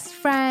of my best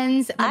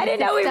friends. I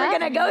didn't know we were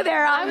going to go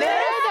there on this.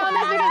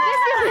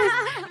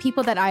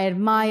 People that I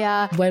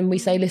admire. When we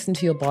say listen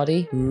to your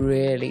body,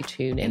 really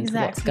tune into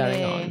what's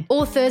going on.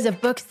 Authors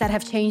of books that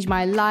have changed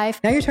my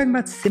life. Now you're talking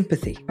about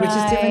sympathy, which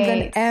is different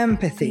than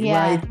empathy,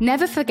 right?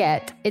 Never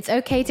forget, it's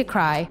okay to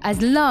cry as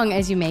long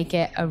as you make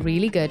it a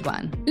really good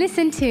one.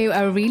 Listen to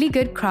A Really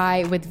Good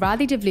Cry with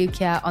Radhi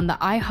Devlukia on the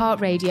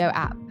iHeartRadio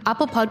app,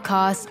 Apple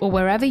Podcasts, or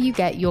wherever you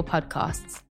get your podcasts.